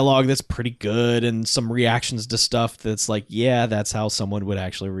dialogue that's pretty good, and some reactions to stuff that's like, yeah, that's how someone would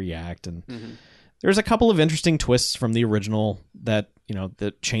actually react. And there's a couple of interesting twists from the original that, you know,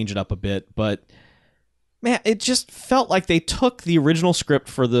 that change it up a bit. But man, it just felt like they took the original script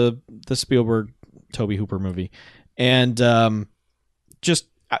for the Spielberg Tobe Hooper movie and just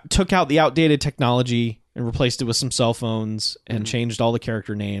took out the outdated technology and replaced it with some cell phones and changed all the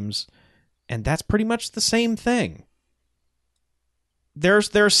character names. And that's pretty much the same thing. There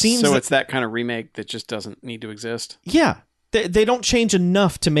are scenes. So it's that kind of remake that just doesn't need to exist. Yeah. They don't change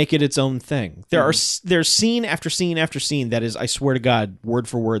enough to make it its own thing. There's scene after scene after scene that is, I swear to God, word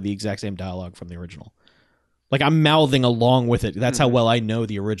for word, the exact same dialogue from the original. Like, I'm mouthing along with it. That's how well I know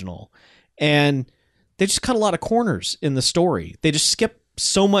the original. And they just cut a lot of corners in the story. They just skip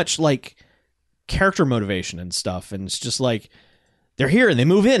so much, like, character motivation and stuff. And it's just like, they're here and they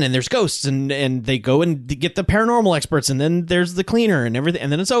move in and there's ghosts and they go and get the paranormal experts and then there's the cleaner and everything.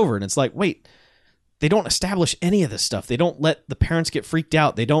 And then it's over. And it's like, wait, they don't establish any of this stuff. They don't let the parents get freaked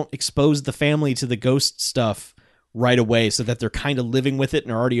out. They don't expose the family to the ghost stuff right away so that they're kind of living with it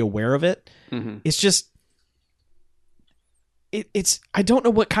and are already aware of it. It's just, it's I don't know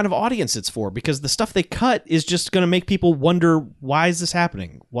what kind of audience it's for, because the stuff they cut is just going to make people wonder, why is this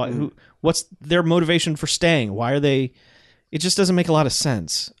happening? What's their motivation for staying? Why are they? It just doesn't make a lot of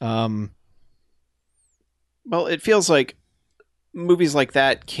sense. Well, it feels like movies like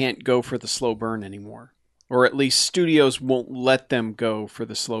that can't go for the slow burn anymore, or at least studios won't let them go for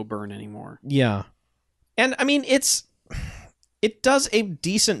the slow burn anymore. Yeah, and I mean it does a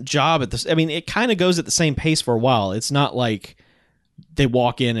decent job at this. I mean, it kind of goes at the same pace for a while. It's not like they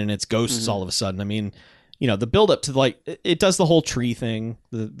walk in and it's ghosts all of a sudden. I mean, you know, the build up to, like, it does the whole tree thing,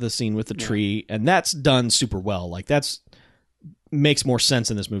 the scene with the tree, and that's done super well. Like, that's makes more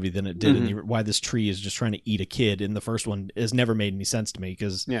sense in this movie than it did in why this tree is just trying to eat a kid in the first one has never made any sense to me,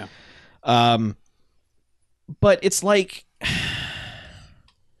 because but it's like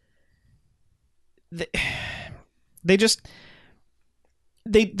they just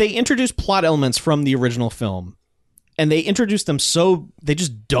they introduce plot elements from the original film, and they introduce them, so they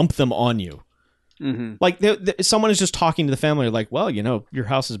just dump them on you. Like, someone is just talking to the family like, well, you know, your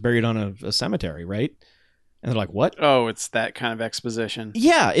house is buried on a cemetery, right? And they're like, what? Oh, it's that kind of exposition.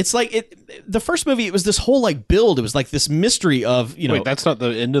 Yeah, it's like the first movie, it was this whole, like, build. It was like this mystery of, you know. Wait, that's not the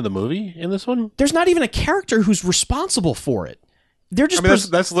end of the movie in this one? There's not even a character who's responsible for it. They're just. I mean,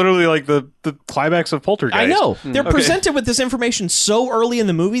 that's literally like the climax of Poltergeist. I know. They're presented with this information so early in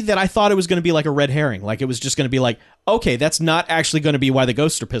the movie that I thought it was going to be like a red herring. Like, it was just going to be like, okay, that's not actually going to be why the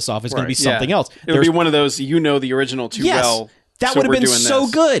ghosts are pissed off. It's going to be something else. It would be one of those, you know, the original too well. That would have been so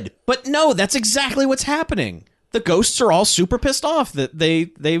good. But no, that's exactly what's happening. The ghosts are all super pissed off that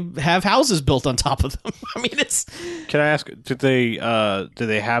they have houses built on top of them. I mean, it's. Can I ask? Did they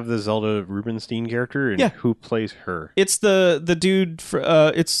have the Zelda Rubinstein character? And who plays her? It's the dude.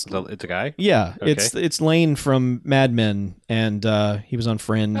 It's a guy. Yeah, Okay. it's Lane from Mad Men, and he was on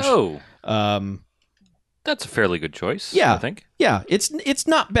Fringe. Oh, that's a fairly good choice. Yeah, I think. Yeah, it's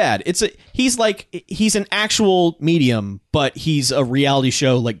not bad. He's an actual medium, but he's a reality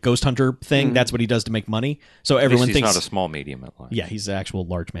show, like Ghost Hunter thing. That's what he does to make money. So everyone he's thinks not a small medium at large. Yeah, he's an actual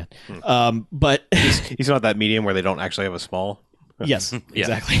large man. But He's not that medium where they don't actually have a small. yes,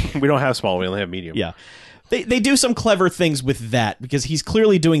 exactly. We don't have small. We only have medium. Yeah. They do some clever things with that, because he's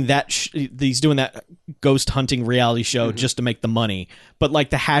clearly doing that. He's doing that ghost hunting reality show just to make the money. But, like,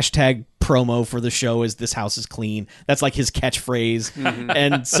 the hashtag promo for the show is "This house is clean." That's like his catchphrase.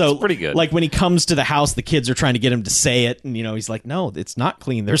 And so, pretty good. Like, when he comes to the house, the kids are trying to get him to say it, and, you know, he's like, "No, it's not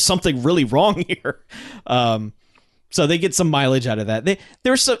clean. There's something really wrong here." So they get some mileage out of that.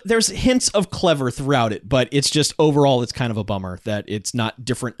 There's hints of clever throughout it, but it's just overall it's kind of a bummer that it's not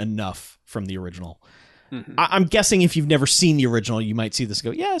different enough from the original. I'm guessing if you've never seen the original, you might see this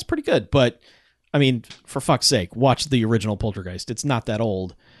and go, yeah, it's pretty good. But, I mean, for fuck's sake, watch the original Poltergeist. It's not that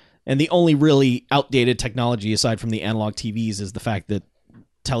old. And the only really outdated technology, aside from the analog TVs, is the fact that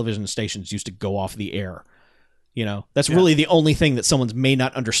television stations used to go off the air. You know, that's really the only thing that someone may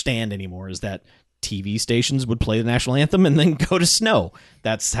not understand anymore, is that TV stations would play the national anthem and then go to snow.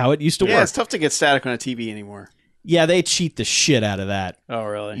 That's how it used to work. Yeah, it's tough to get static on a TV anymore. Yeah, they cheat the shit out of that. Oh,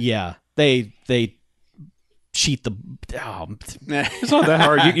 really? Yeah, they cheat the. It's not that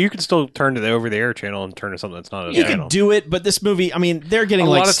hard. You can still turn to the over-the-air channel and turn to something that's not a You channel. can do it, but this movie, I mean, they're getting A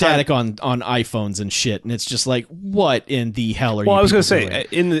like lot of static on iPhones and shit, and it's just like, what in the hell are you? Well, I was going to to say,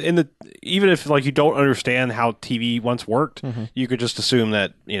 in the even if, like, you don't understand how TV once worked, you could just assume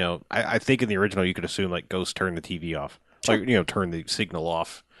that, you know, I think in the original you could assume, like, ghosts turn the TV off, like, you know, turn the signal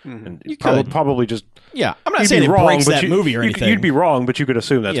off. And You probably, could. probably just Yeah, I'm not you'd saying be it wrong, breaks but that movie or anything. You'd be wrong, but you could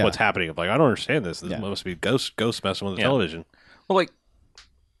assume that's Yeah. what's happening. Like, I don't understand this. This Yeah. must be ghost messing with the Yeah. television. Well, like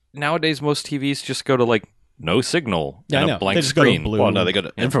nowadays, most TVs just go to like no signal Yeah, I and know. a blank They just go to screen. blue. Well, no, they go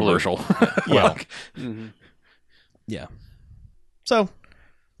to And blue. infomercial. Yeah. Mm-hmm. Yeah. So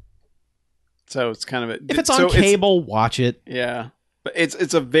So it's kind of a, if it's on so cable, watch it. yeah, but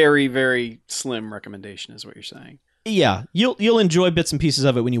it's a very very slim recommendation, is what you're saying. Yeah, you'll enjoy bits and pieces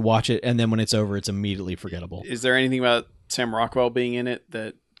of it when you watch it, and then when it's over, it's immediately forgettable. Is there anything about Sam Rockwell being in it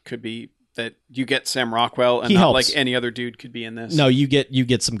that could be that you get Sam Rockwell and He not helps. like any other dude could be in this? No, you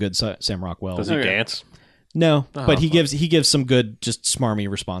get some good Sam Rockwell. Does he Okay. dance? No, Oh, but he fuck. gives some good, just smarmy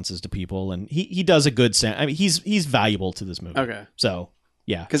responses to people, and he does a good Sam. I mean, he's valuable to this movie. Okay, So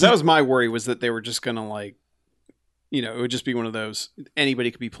yeah, because that was my worry, was that they were just gonna like, you know, it would just be one of those anybody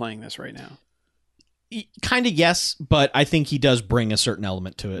could be playing this right now. kind of yes, but I think he does bring a certain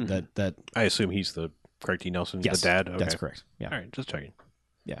element to it Mhm. that I assume he's the Craig T. Nelson, yes, the dad. Okay. that's correct. Yeah. All right, just checking.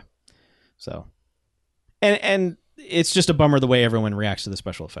 So, and it's just a bummer the way everyone reacts to the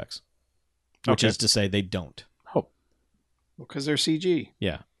special effects, which Okay. is to say they don't. Oh, Because they're CG.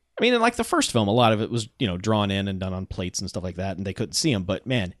 Yeah. I mean, in like the first film, a lot of it was, drawn in and done on plates and stuff like that, and they couldn't see them. But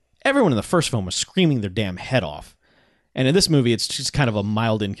man, everyone in the first film was screaming their damn head off. And in this movie, it's just kind of a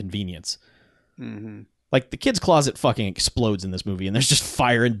mild inconvenience. Mm-hmm. Like, the kid's closet fucking explodes in this movie, and there's just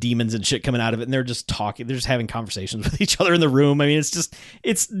fire and demons and shit coming out of it, and they're just talking, they're just having conversations with each other in the room. I mean,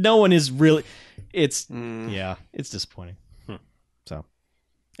 no one is really, yeah, it's disappointing. So,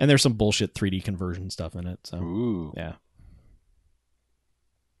 and there's some bullshit 3D conversion stuff in it, so, ooh. yeah.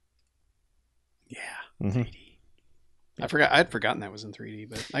 Yeah, Mhm. 3D. I'd forgotten that was in 3D,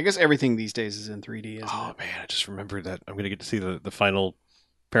 but I guess everything these days is in 3D, isn't Oh it? man, I just remembered that I'm going to get to see the final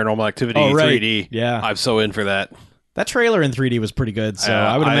Paranormal Activity Oh, right. 3D. Yeah. I'm so in for that. That trailer in 3D was pretty good, so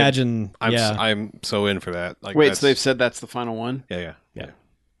I would imagine, I'm so in for that. Like, Wait, that's- so they've said that's the final one? yeah. Yeah.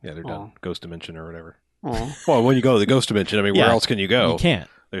 They're Aw. done. Ghost Dimension or whatever. Oh, Well, when you go to the Ghost Dimension, I mean, where Yeah. else can you go? You can't.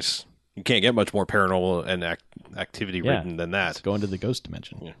 You can't get much more paranormal and activity Yeah. ridden than Let's that. go into the ghost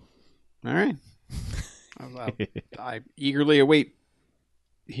dimension. Yeah. all right. I eagerly await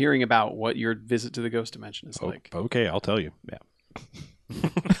hearing about what your visit to the Ghost Dimension is Oh, like. okay, I'll tell you. Yeah.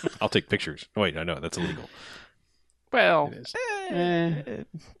 I'll take pictures. Wait, I know that's illegal. Well, It is.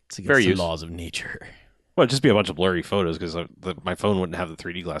 It's against Fair the use. laws of nature. Well, it'd just be a bunch of blurry photos because my phone wouldn't have the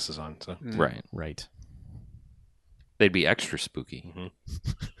 3D glasses on. So right. Right. They'd be extra spooky. Mhm.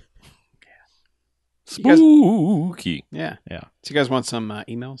 You guys- Spooky. Yeah. Yeah. So you guys want some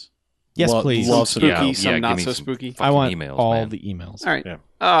emails? Yes, Lo- please. love Some some- spooky, yeah, some yeah, not give me so some spooky. I fucking want emails, all man. the emails. All right.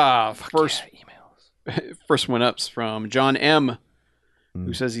 Yeah. First emails. first one up's from John M, who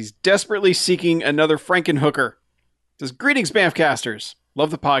Mm. says he's desperately seeking another Frankenhooker. Says, greetings, Banffcasters. Love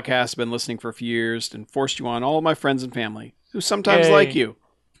the podcast. Been listening for a few years and forced you on all of my friends and family, who sometimes Yay. like you.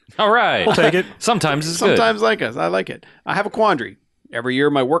 All right. We'll take it. Sometimes it's good. Sometimes like us. I like it. I have a quandary. Every year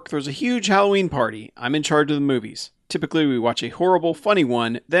my work throws a huge Halloween party. I'm in charge of the movies. Typically we watch a horrible, funny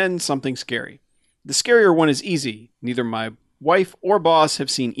one, then something scary. The scarier one is easy. Neither my wife or boss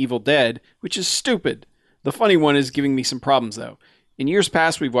have seen Evil Dead, which is stupid. The funny one is giving me some problems though. In years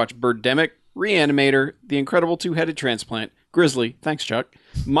past we've watched Birdemic, Reanimator, The Incredible Two-Headed Transplant, Grizzly, thanks Chuck,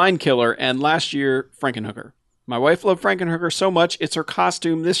 Mind Killer, and last year Frankenhooker. My wife loved Frankenhooker so much it's her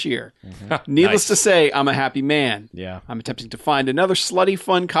costume this year. Needless to say, I'm a happy man. Yeah. I'm attempting to find another slutty,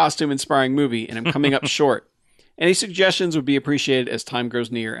 fun, costume-inspiring movie, and I'm coming up short. Any suggestions would be appreciated as time grows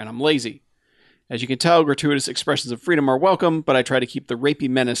near, and I'm lazy. As you can tell, gratuitous expressions of freedom are welcome, but I try to keep the rapey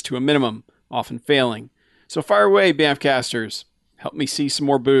menace to a minimum, often failing. So fire away, Banffcasters. Help me see some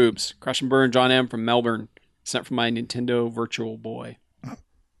more boobs. Crush and Burn, John M. from Melbourne. Sent from my Nintendo Virtual Boy.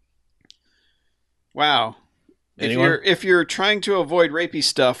 Wow. Anyone? If you're trying to avoid rapey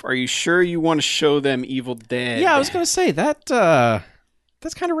stuff, are you sure you want to show them Evil Dead? Yeah, I was gonna say that.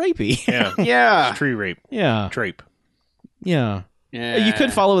 That's kind of rapey. Yeah. Yeah. Tree rape. yeah. Trape. Yeah. Yeah. You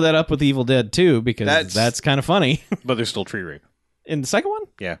could follow that up with Evil Dead too, because that's kind of funny. But there's still tree rape. In the second one?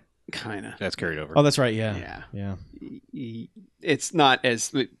 Yeah. kind of. That's carried over. Oh, that's right. Yeah. Yeah. Yeah. It's not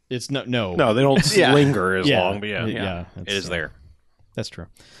as It's no. No, they don't Yeah. linger as Yeah. long, but yeah. Yeah. It is there. That's true.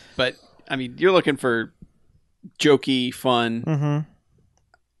 but I mean, you're looking for jokey, fun. Mm-hmm.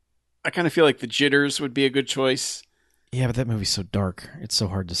 I kind of feel like The Jitters would be a good choice. Yeah, but that movie's so dark. It's so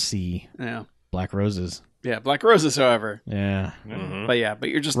hard to see. Yeah. Black Roses. Yeah, Black Roses, however. Yeah. Mhm. But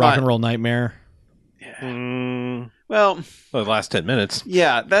you're just Rock not. and Roll Nightmare. Mm, Well, well, the last 10 minutes.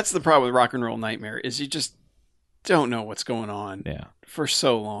 yeah, that's the problem with Rock and Roll Nightmare is you just don't know what's going on Yeah. for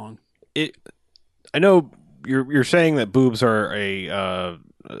so long. I know you're saying that boobs are a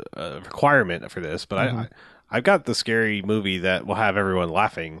requirement for this, but I've got the scary movie that will have everyone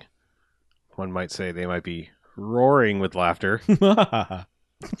laughing. One might say they might be roaring with laughter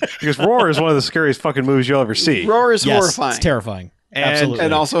because Roar is one of the scariest fucking movies you'll ever see. Roar is Yes, horrifying. it's terrifying. And- Absolutely.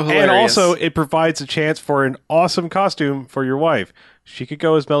 And also hilarious. And also, it provides a chance for an awesome costume for your wife. She could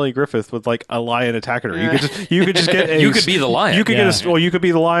go as Melanie Griffith with like a lion attacking her. You could just get a, You could be the lion. You could Yeah. get you could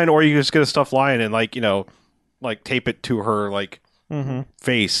be the lion, or you could just get a stuffed lion and like like tape it to her like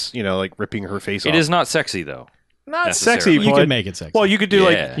face. Like ripping her face off. It is not sexy though. not sexy. necessarily. you but- can make it sexy. Well, you could do Yeah.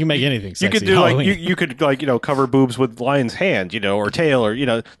 like you can make anything sexy. you could do like Halloween. you could like cover boobs with lion's hand, or tail,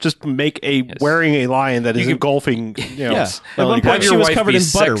 or just make a wearing a lion that is engulfing. Yeah. At Melanie one point, Griffith. she was wife covered be in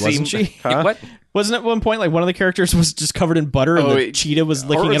butter, sexy- wasn't she? Huh? What? Wasn't it at one point like one of the characters was just covered in butter and Oh, the cheetah was or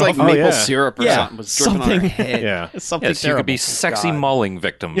licking it was it like off? maple yeah. syrup or Yeah, something was dripping on her something. head. Yeah. Something Yes, you could be terrible. sexy God. mauling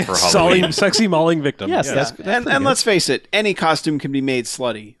victim for Halloween. Sexy mauling victim. Yes, yeah. that's And, pretty and good. let's face it, any costume can be made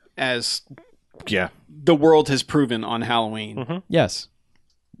slutty, as yeah. the world has proven on Halloween. Yes.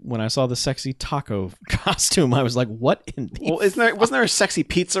 When I saw the sexy taco costume, I was like, "What in the?" Well, wasn't there a sexy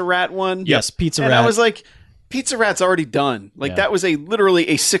pizza rat one? Yes, Pizza And Rat. I was like, Pizza Rat's already done. Like Yeah. that was literally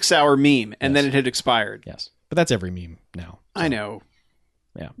a 6-hour meme, and then Yes. it had expired. yes, but that's every meme now. I know.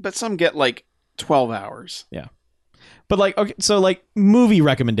 Yeah. But some get like 12 hours. But like, okay, so like movie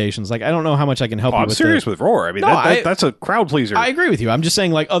recommendations. Like, I don't know how much I can help Oh, you I'm with. serious with Roar. I mean, No, that's a crowd pleaser. I agree with you. I'm just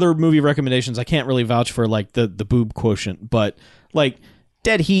saying, like, other movie recommendations. I can't really vouch for like the boob quotient, but like,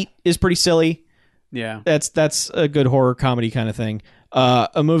 Dead Heat is pretty silly. Yeah. That's a good horror comedy kind of thing.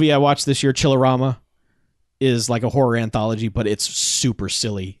 A movie I watched this year, Chillerama, is like a horror anthology, but it's super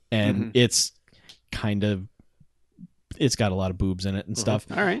silly and it's got a lot of boobs in it and stuff.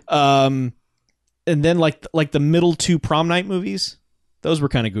 All right. And then like the middle two prom night movies, those were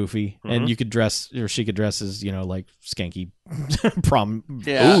kind of goofy, and you could dress or she could dress as like skanky prom.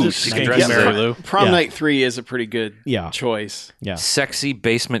 Yeah. Ooh, Just- she can Skanky dress Mary as Lou. Prom Yeah. Night 3 is a pretty good Yeah, choice. yeah. Sexy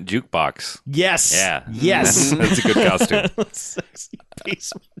basement jukebox. Yes. Yeah. Yes. That's a good costume. Sexy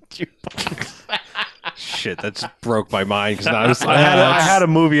basement jukebox. Shit, that just broke my mind because I had a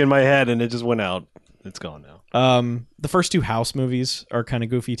movie in my head and it just went out. It's gone now. The first two House movies are kind of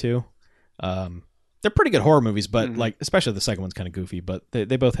goofy too. They're pretty good horror movies, but like especially the second one's kind of goofy. But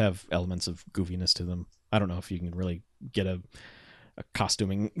they both have elements of goofiness to them. I don't know if you can really get a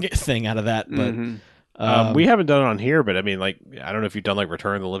costuming thing out of that, but We haven't done it on here, but I mean, like, I don't know if you've done like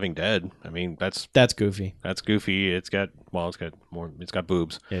Return of the Living Dead. I mean, that's goofy. goofy. It's got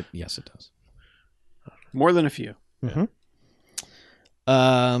boobs. Yes, it does. More than a few.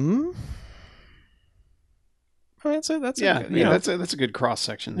 That's it. That's Yeah. it. Yeah. That's a good cross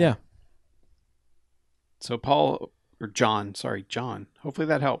section there. Yeah. So John. Hopefully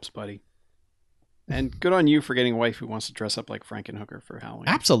that helps, buddy. And good on you for getting a wife who wants to dress up like Frankenhooker for Halloween.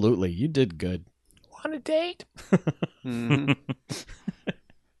 Absolutely, you did good. Want a date? Mhm.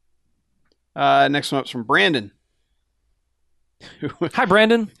 Next one up's from Brandon. Hi,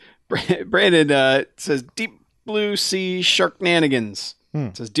 Brandon. Brandon says, Deep Blue Sea Sharknanigans. Hmm.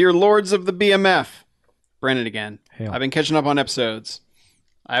 It says, Dear Lords of the BMF. Brandon again. Hail. I've been catching up on episodes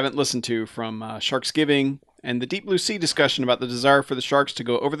I haven't listened to from Sharksgiving and the Deep Blue Sea discussion about the desire for the sharks to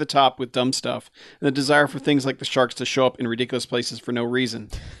go over the top with dumb stuff and the desire for things like the sharks to show up in ridiculous places for no reason.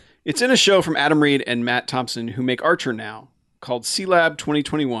 It's in a show from Adam Reed and Matt Thompson, who make Archer now, called Sea Lab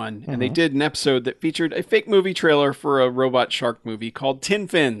 2021, and they did an episode that featured a fake movie trailer for a robot shark movie called Tin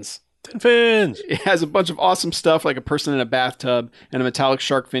Fins. Tin Fins. It has a bunch of awesome stuff like a person in a bathtub and a metallic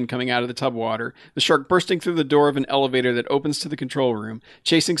shark fin coming out of the tub water, the shark bursting through the door of an elevator that opens to the control room,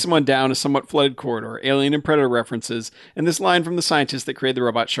 chasing someone down a somewhat flooded corridor, Alien and Predator references, and this line from the scientist that created the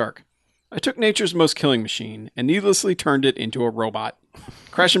robot shark. I took nature's most killing machine and needlessly turned it into a robot.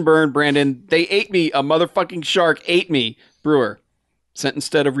 Crash and burn, Brandon. They ate me. A motherfucking shark ate me. Brewer. Sent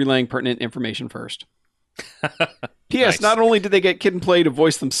instead of relaying pertinent information first. P.S. Nice. Not only did they get Kid and Play to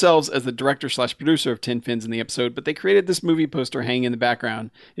voice themselves as the director/producer of Tin Fins in the episode, but they created this movie poster hanging in the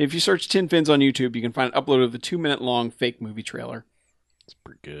background. If you search Tin Fins on YouTube, you can find an upload of the 2-minute-long fake movie trailer. It's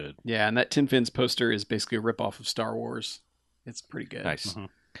pretty good. Yeah, and that Tin Fins poster is basically a ripoff of Star Wars. It's pretty good. Nice.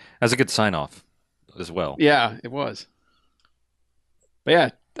 That's a good sign off as well. Yeah, it was. But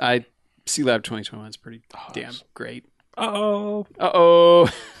yeah, Sea Lab 2021 is pretty damn great. Uh-oh. Uh-oh.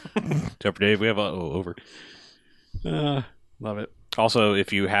 Except for Dave, we have over. Love it. Also,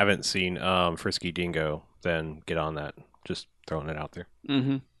 if you haven't seen Frisky Dingo, then get on that. Just throwing it out there.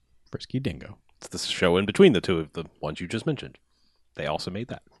 Mm-hmm. Frisky Dingo. It's the show in between the two of the ones you just mentioned. They also made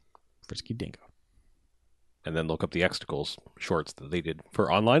that. Frisky Dingo. And then look up the Xtacles shorts that they did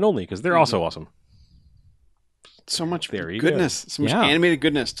for online only, because they're also awesome. So much There you goodness. So much Yeah. animated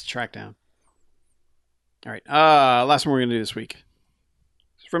goodness to track down. All right. Last one we're going to do this week.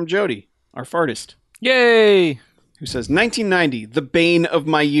 It's from Jody, our fartist, Yay! who says, 1990, the bane of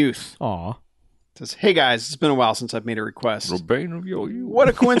my youth. Aw. Says, hey guys, it's been a while since I've made a request. bane of your youth. What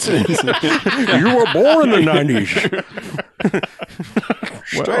a coincidence. You were born in the 90s.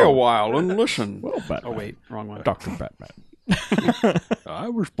 Stay a while and listen. Well, Batman. Oh, wait. Wrong one. Dr. Batman. I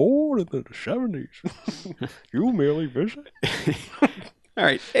was born in the 70s. You merely visit. All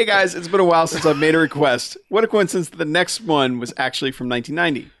right. Hey guys, it's been a while since I've made a request. What a coincidence that the next one was actually from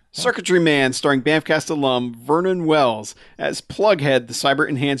 1990. Circuitry Man, starring Bamfcast alum Vernon Wells as Plughead, the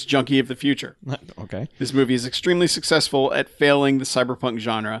cyber-enhanced junkie of the future. Okay. This movie is extremely successful at failing the cyberpunk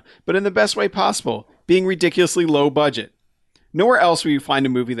genre, but in the best way possible, being ridiculously low budget. Nowhere else will you find a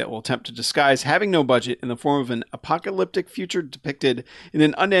movie that will attempt to disguise having no budget in the form of an apocalyptic future depicted in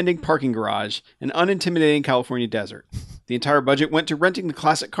an unending parking garage, an unintimidating California desert. The entire budget went to renting the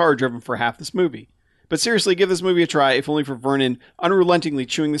classic car driven for half this movie. But seriously, give this movie a try, if only for Vernon unrelentingly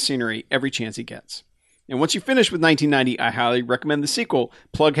chewing the scenery every chance he gets. And once you finish with 1990, I highly recommend the sequel,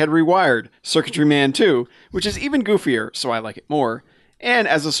 Plughead Rewired, Circuitry Man 2, which is even goofier, so I like it more. And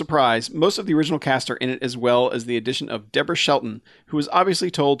as a surprise, most of the original cast are in it, as well as the addition of Deborah Shelton, who was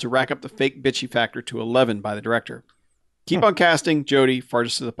obviously told to rack up the fake bitchy factor to 11 by the director. Keep on casting, Jody,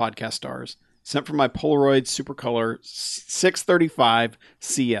 fartest of the podcast stars. Sent from my Polaroid Supercolor 635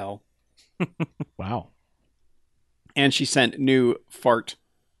 CL. Wow. And she sent new fart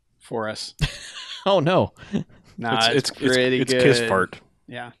for us. Oh, no. Nah, it's pretty it's good. Kiss Fart,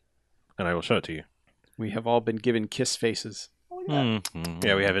 Yeah. and I will show it to you. We have all been given kiss faces. Mhm.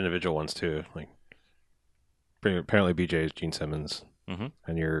 Yeah, we have individual ones too. Like apparently, BJ is Gene Simmons, Mhm.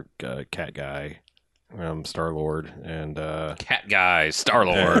 and you're Cat Guy, Star Lord, and Cat guy, Star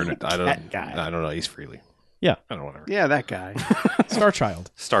Lord, and Cat Guy. I don't know. He's Freely. Yeah. I don't know. Whatever. Yeah, that guy. Star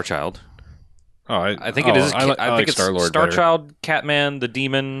Child. Star Child. Oh, I think it is. I think it's Star Lord. Star Child, Catman, the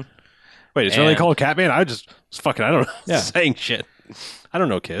Demon. Wait, it's really and- called Catman? I just fucking I don't know. Yeah. Saying shit. I don't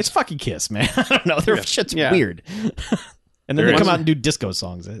know, Kiss. It's fucking Kiss, man. I don't know. Their shit's Yeah. weird. And then There they come is. out and do disco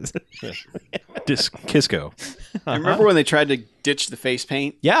songs. Kisco. I remember when they tried to ditch the face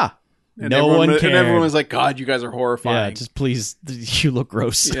paint. Yeah. And No everyone, one and cared. everyone was like, God, you guys are Yeah, horrifying. just please, you look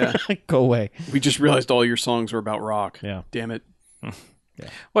gross. Yeah. Go away. We just realized all your songs were about rock. Yeah. Damn it.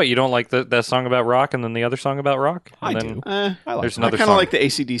 What, you don't like that song about rock and then the other song about rock? I And do. then- I like There's that. I another kind of song. like the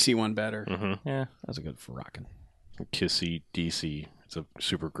AC/DC one better. Yeah. That's a good for rocking. Kissy DC. It's a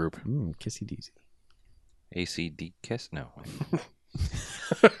super group. Kissy Deesy. ACD Kiss? No.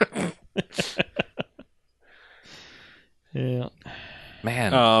 Yeah.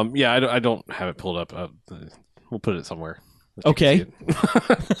 Man. Yeah, I don't have it pulled up. We'll put it somewhere. Okay.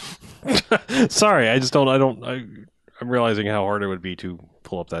 Sorry, I just don't. I'm realizing how hard it would be to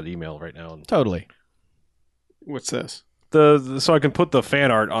pull up that email right now. Totally. What's this? So I can put the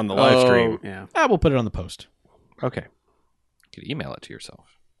fan art on the live stream. Yeah. We'll put it on the post. Okay, You could email it to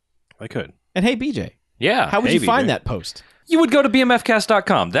yourself. I could. And hey, BJ, Yeah. how would hey, you find BJ. that post? You would go to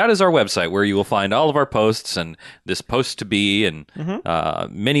bmfcast.com. That is our website where you will find all of our posts and this post to be and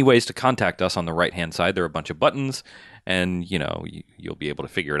many ways to contact us on the right-hand side. There are a bunch of buttons, and you'll be able to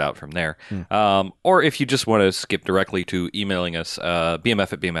figure it out from there. Or if you just want to skip directly to emailing us,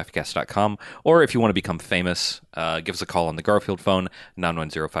 bmf@bmfcast.com. Or if you want to become famous, give us a call on the Garfield phone,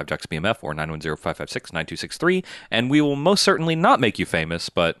 9105-JUX-BMF or 910-556-9263, and we will most certainly not make you famous,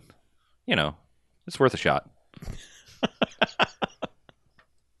 but, it's worth a shot.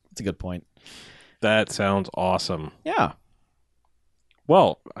 That's a good point. That sounds awesome. Yeah.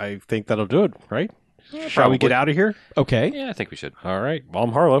 Well, I think that'll do it, right? Shall probably. we get out of here? Okay. Yeah, I think we should. All right. Well,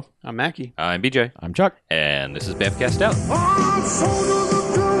 I'm Harlow. I'm Mackie. I'm BJ, I'm Chuck. and this is Bamfcast Out. On shoulder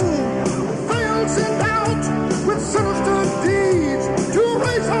the doom, fails in